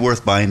 It may be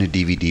worth buying a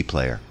DVD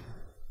player.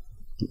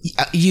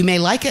 You may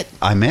like it.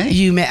 I may.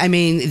 You may. I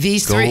mean,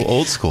 these Go three.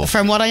 old school.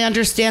 From what I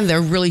understand,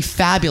 they're really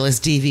fabulous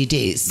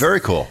DVDs. Very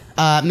cool.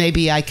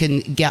 Maybe I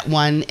can get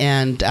one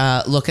and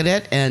look at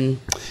it and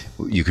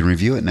You can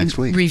review it next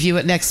week. review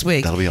it next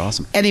week. That'll be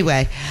awesome.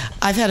 Anyway,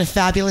 I've had a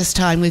fabulous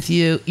time with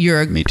you.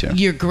 Me too.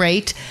 You're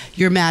great.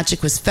 Your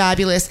magic was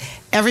fabulous.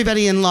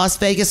 Everybody in Las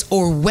Vegas,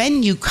 or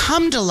when you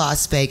come to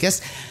Las Vegas,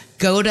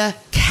 go to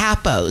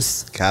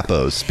Capo's.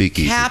 Capo's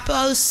Speakeasy.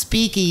 Capo's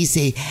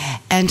Speakeasy.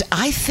 And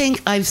I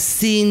think I've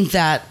seen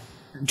that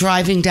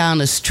driving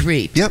down a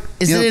street. Yep,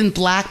 Is yep. it in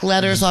black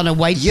letters on a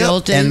white Yep.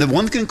 building? And the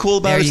one thing cool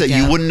about There it is you that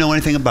you go. wouldn't know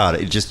anything about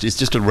it. It's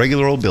just a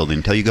regular old building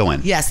until you go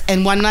in. Yes,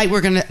 and one night we're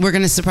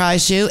gonna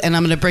surprise you, and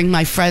I'm gonna bring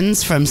my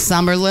friends from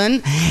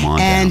Summerlin, Come on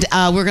and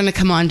we're gonna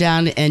come on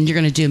down, and you're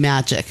gonna do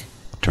magic.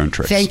 Turn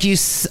tricks. Thank you.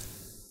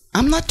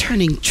 I'm not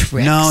turning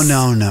tricks. No.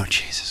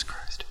 Jesus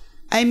Christ.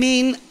 I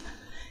mean,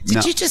 did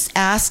No. you just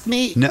ask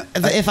me No,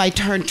 if I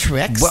turn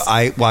tricks? Well,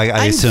 I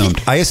assumed.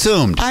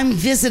 I'm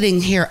visiting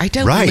here. I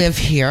don't Right. live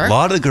here. A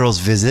lot of the girls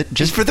visit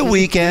just for the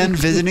weekend,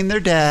 visiting their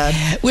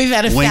dad. We've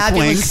had a Wink,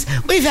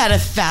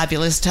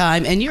 fabulous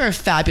time, and you're a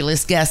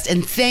fabulous guest.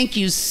 And thank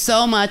you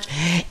so much.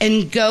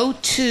 And go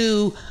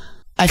to.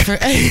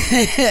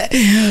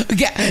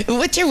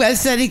 What's your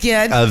website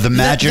again?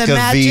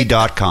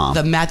 TheMagicofV.com.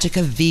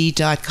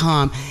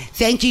 TheMagicofV.com.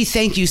 Thank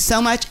you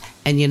so much.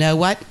 And you know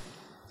what?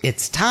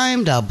 It's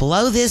time to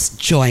blow this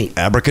joint.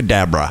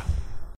 Abracadabra.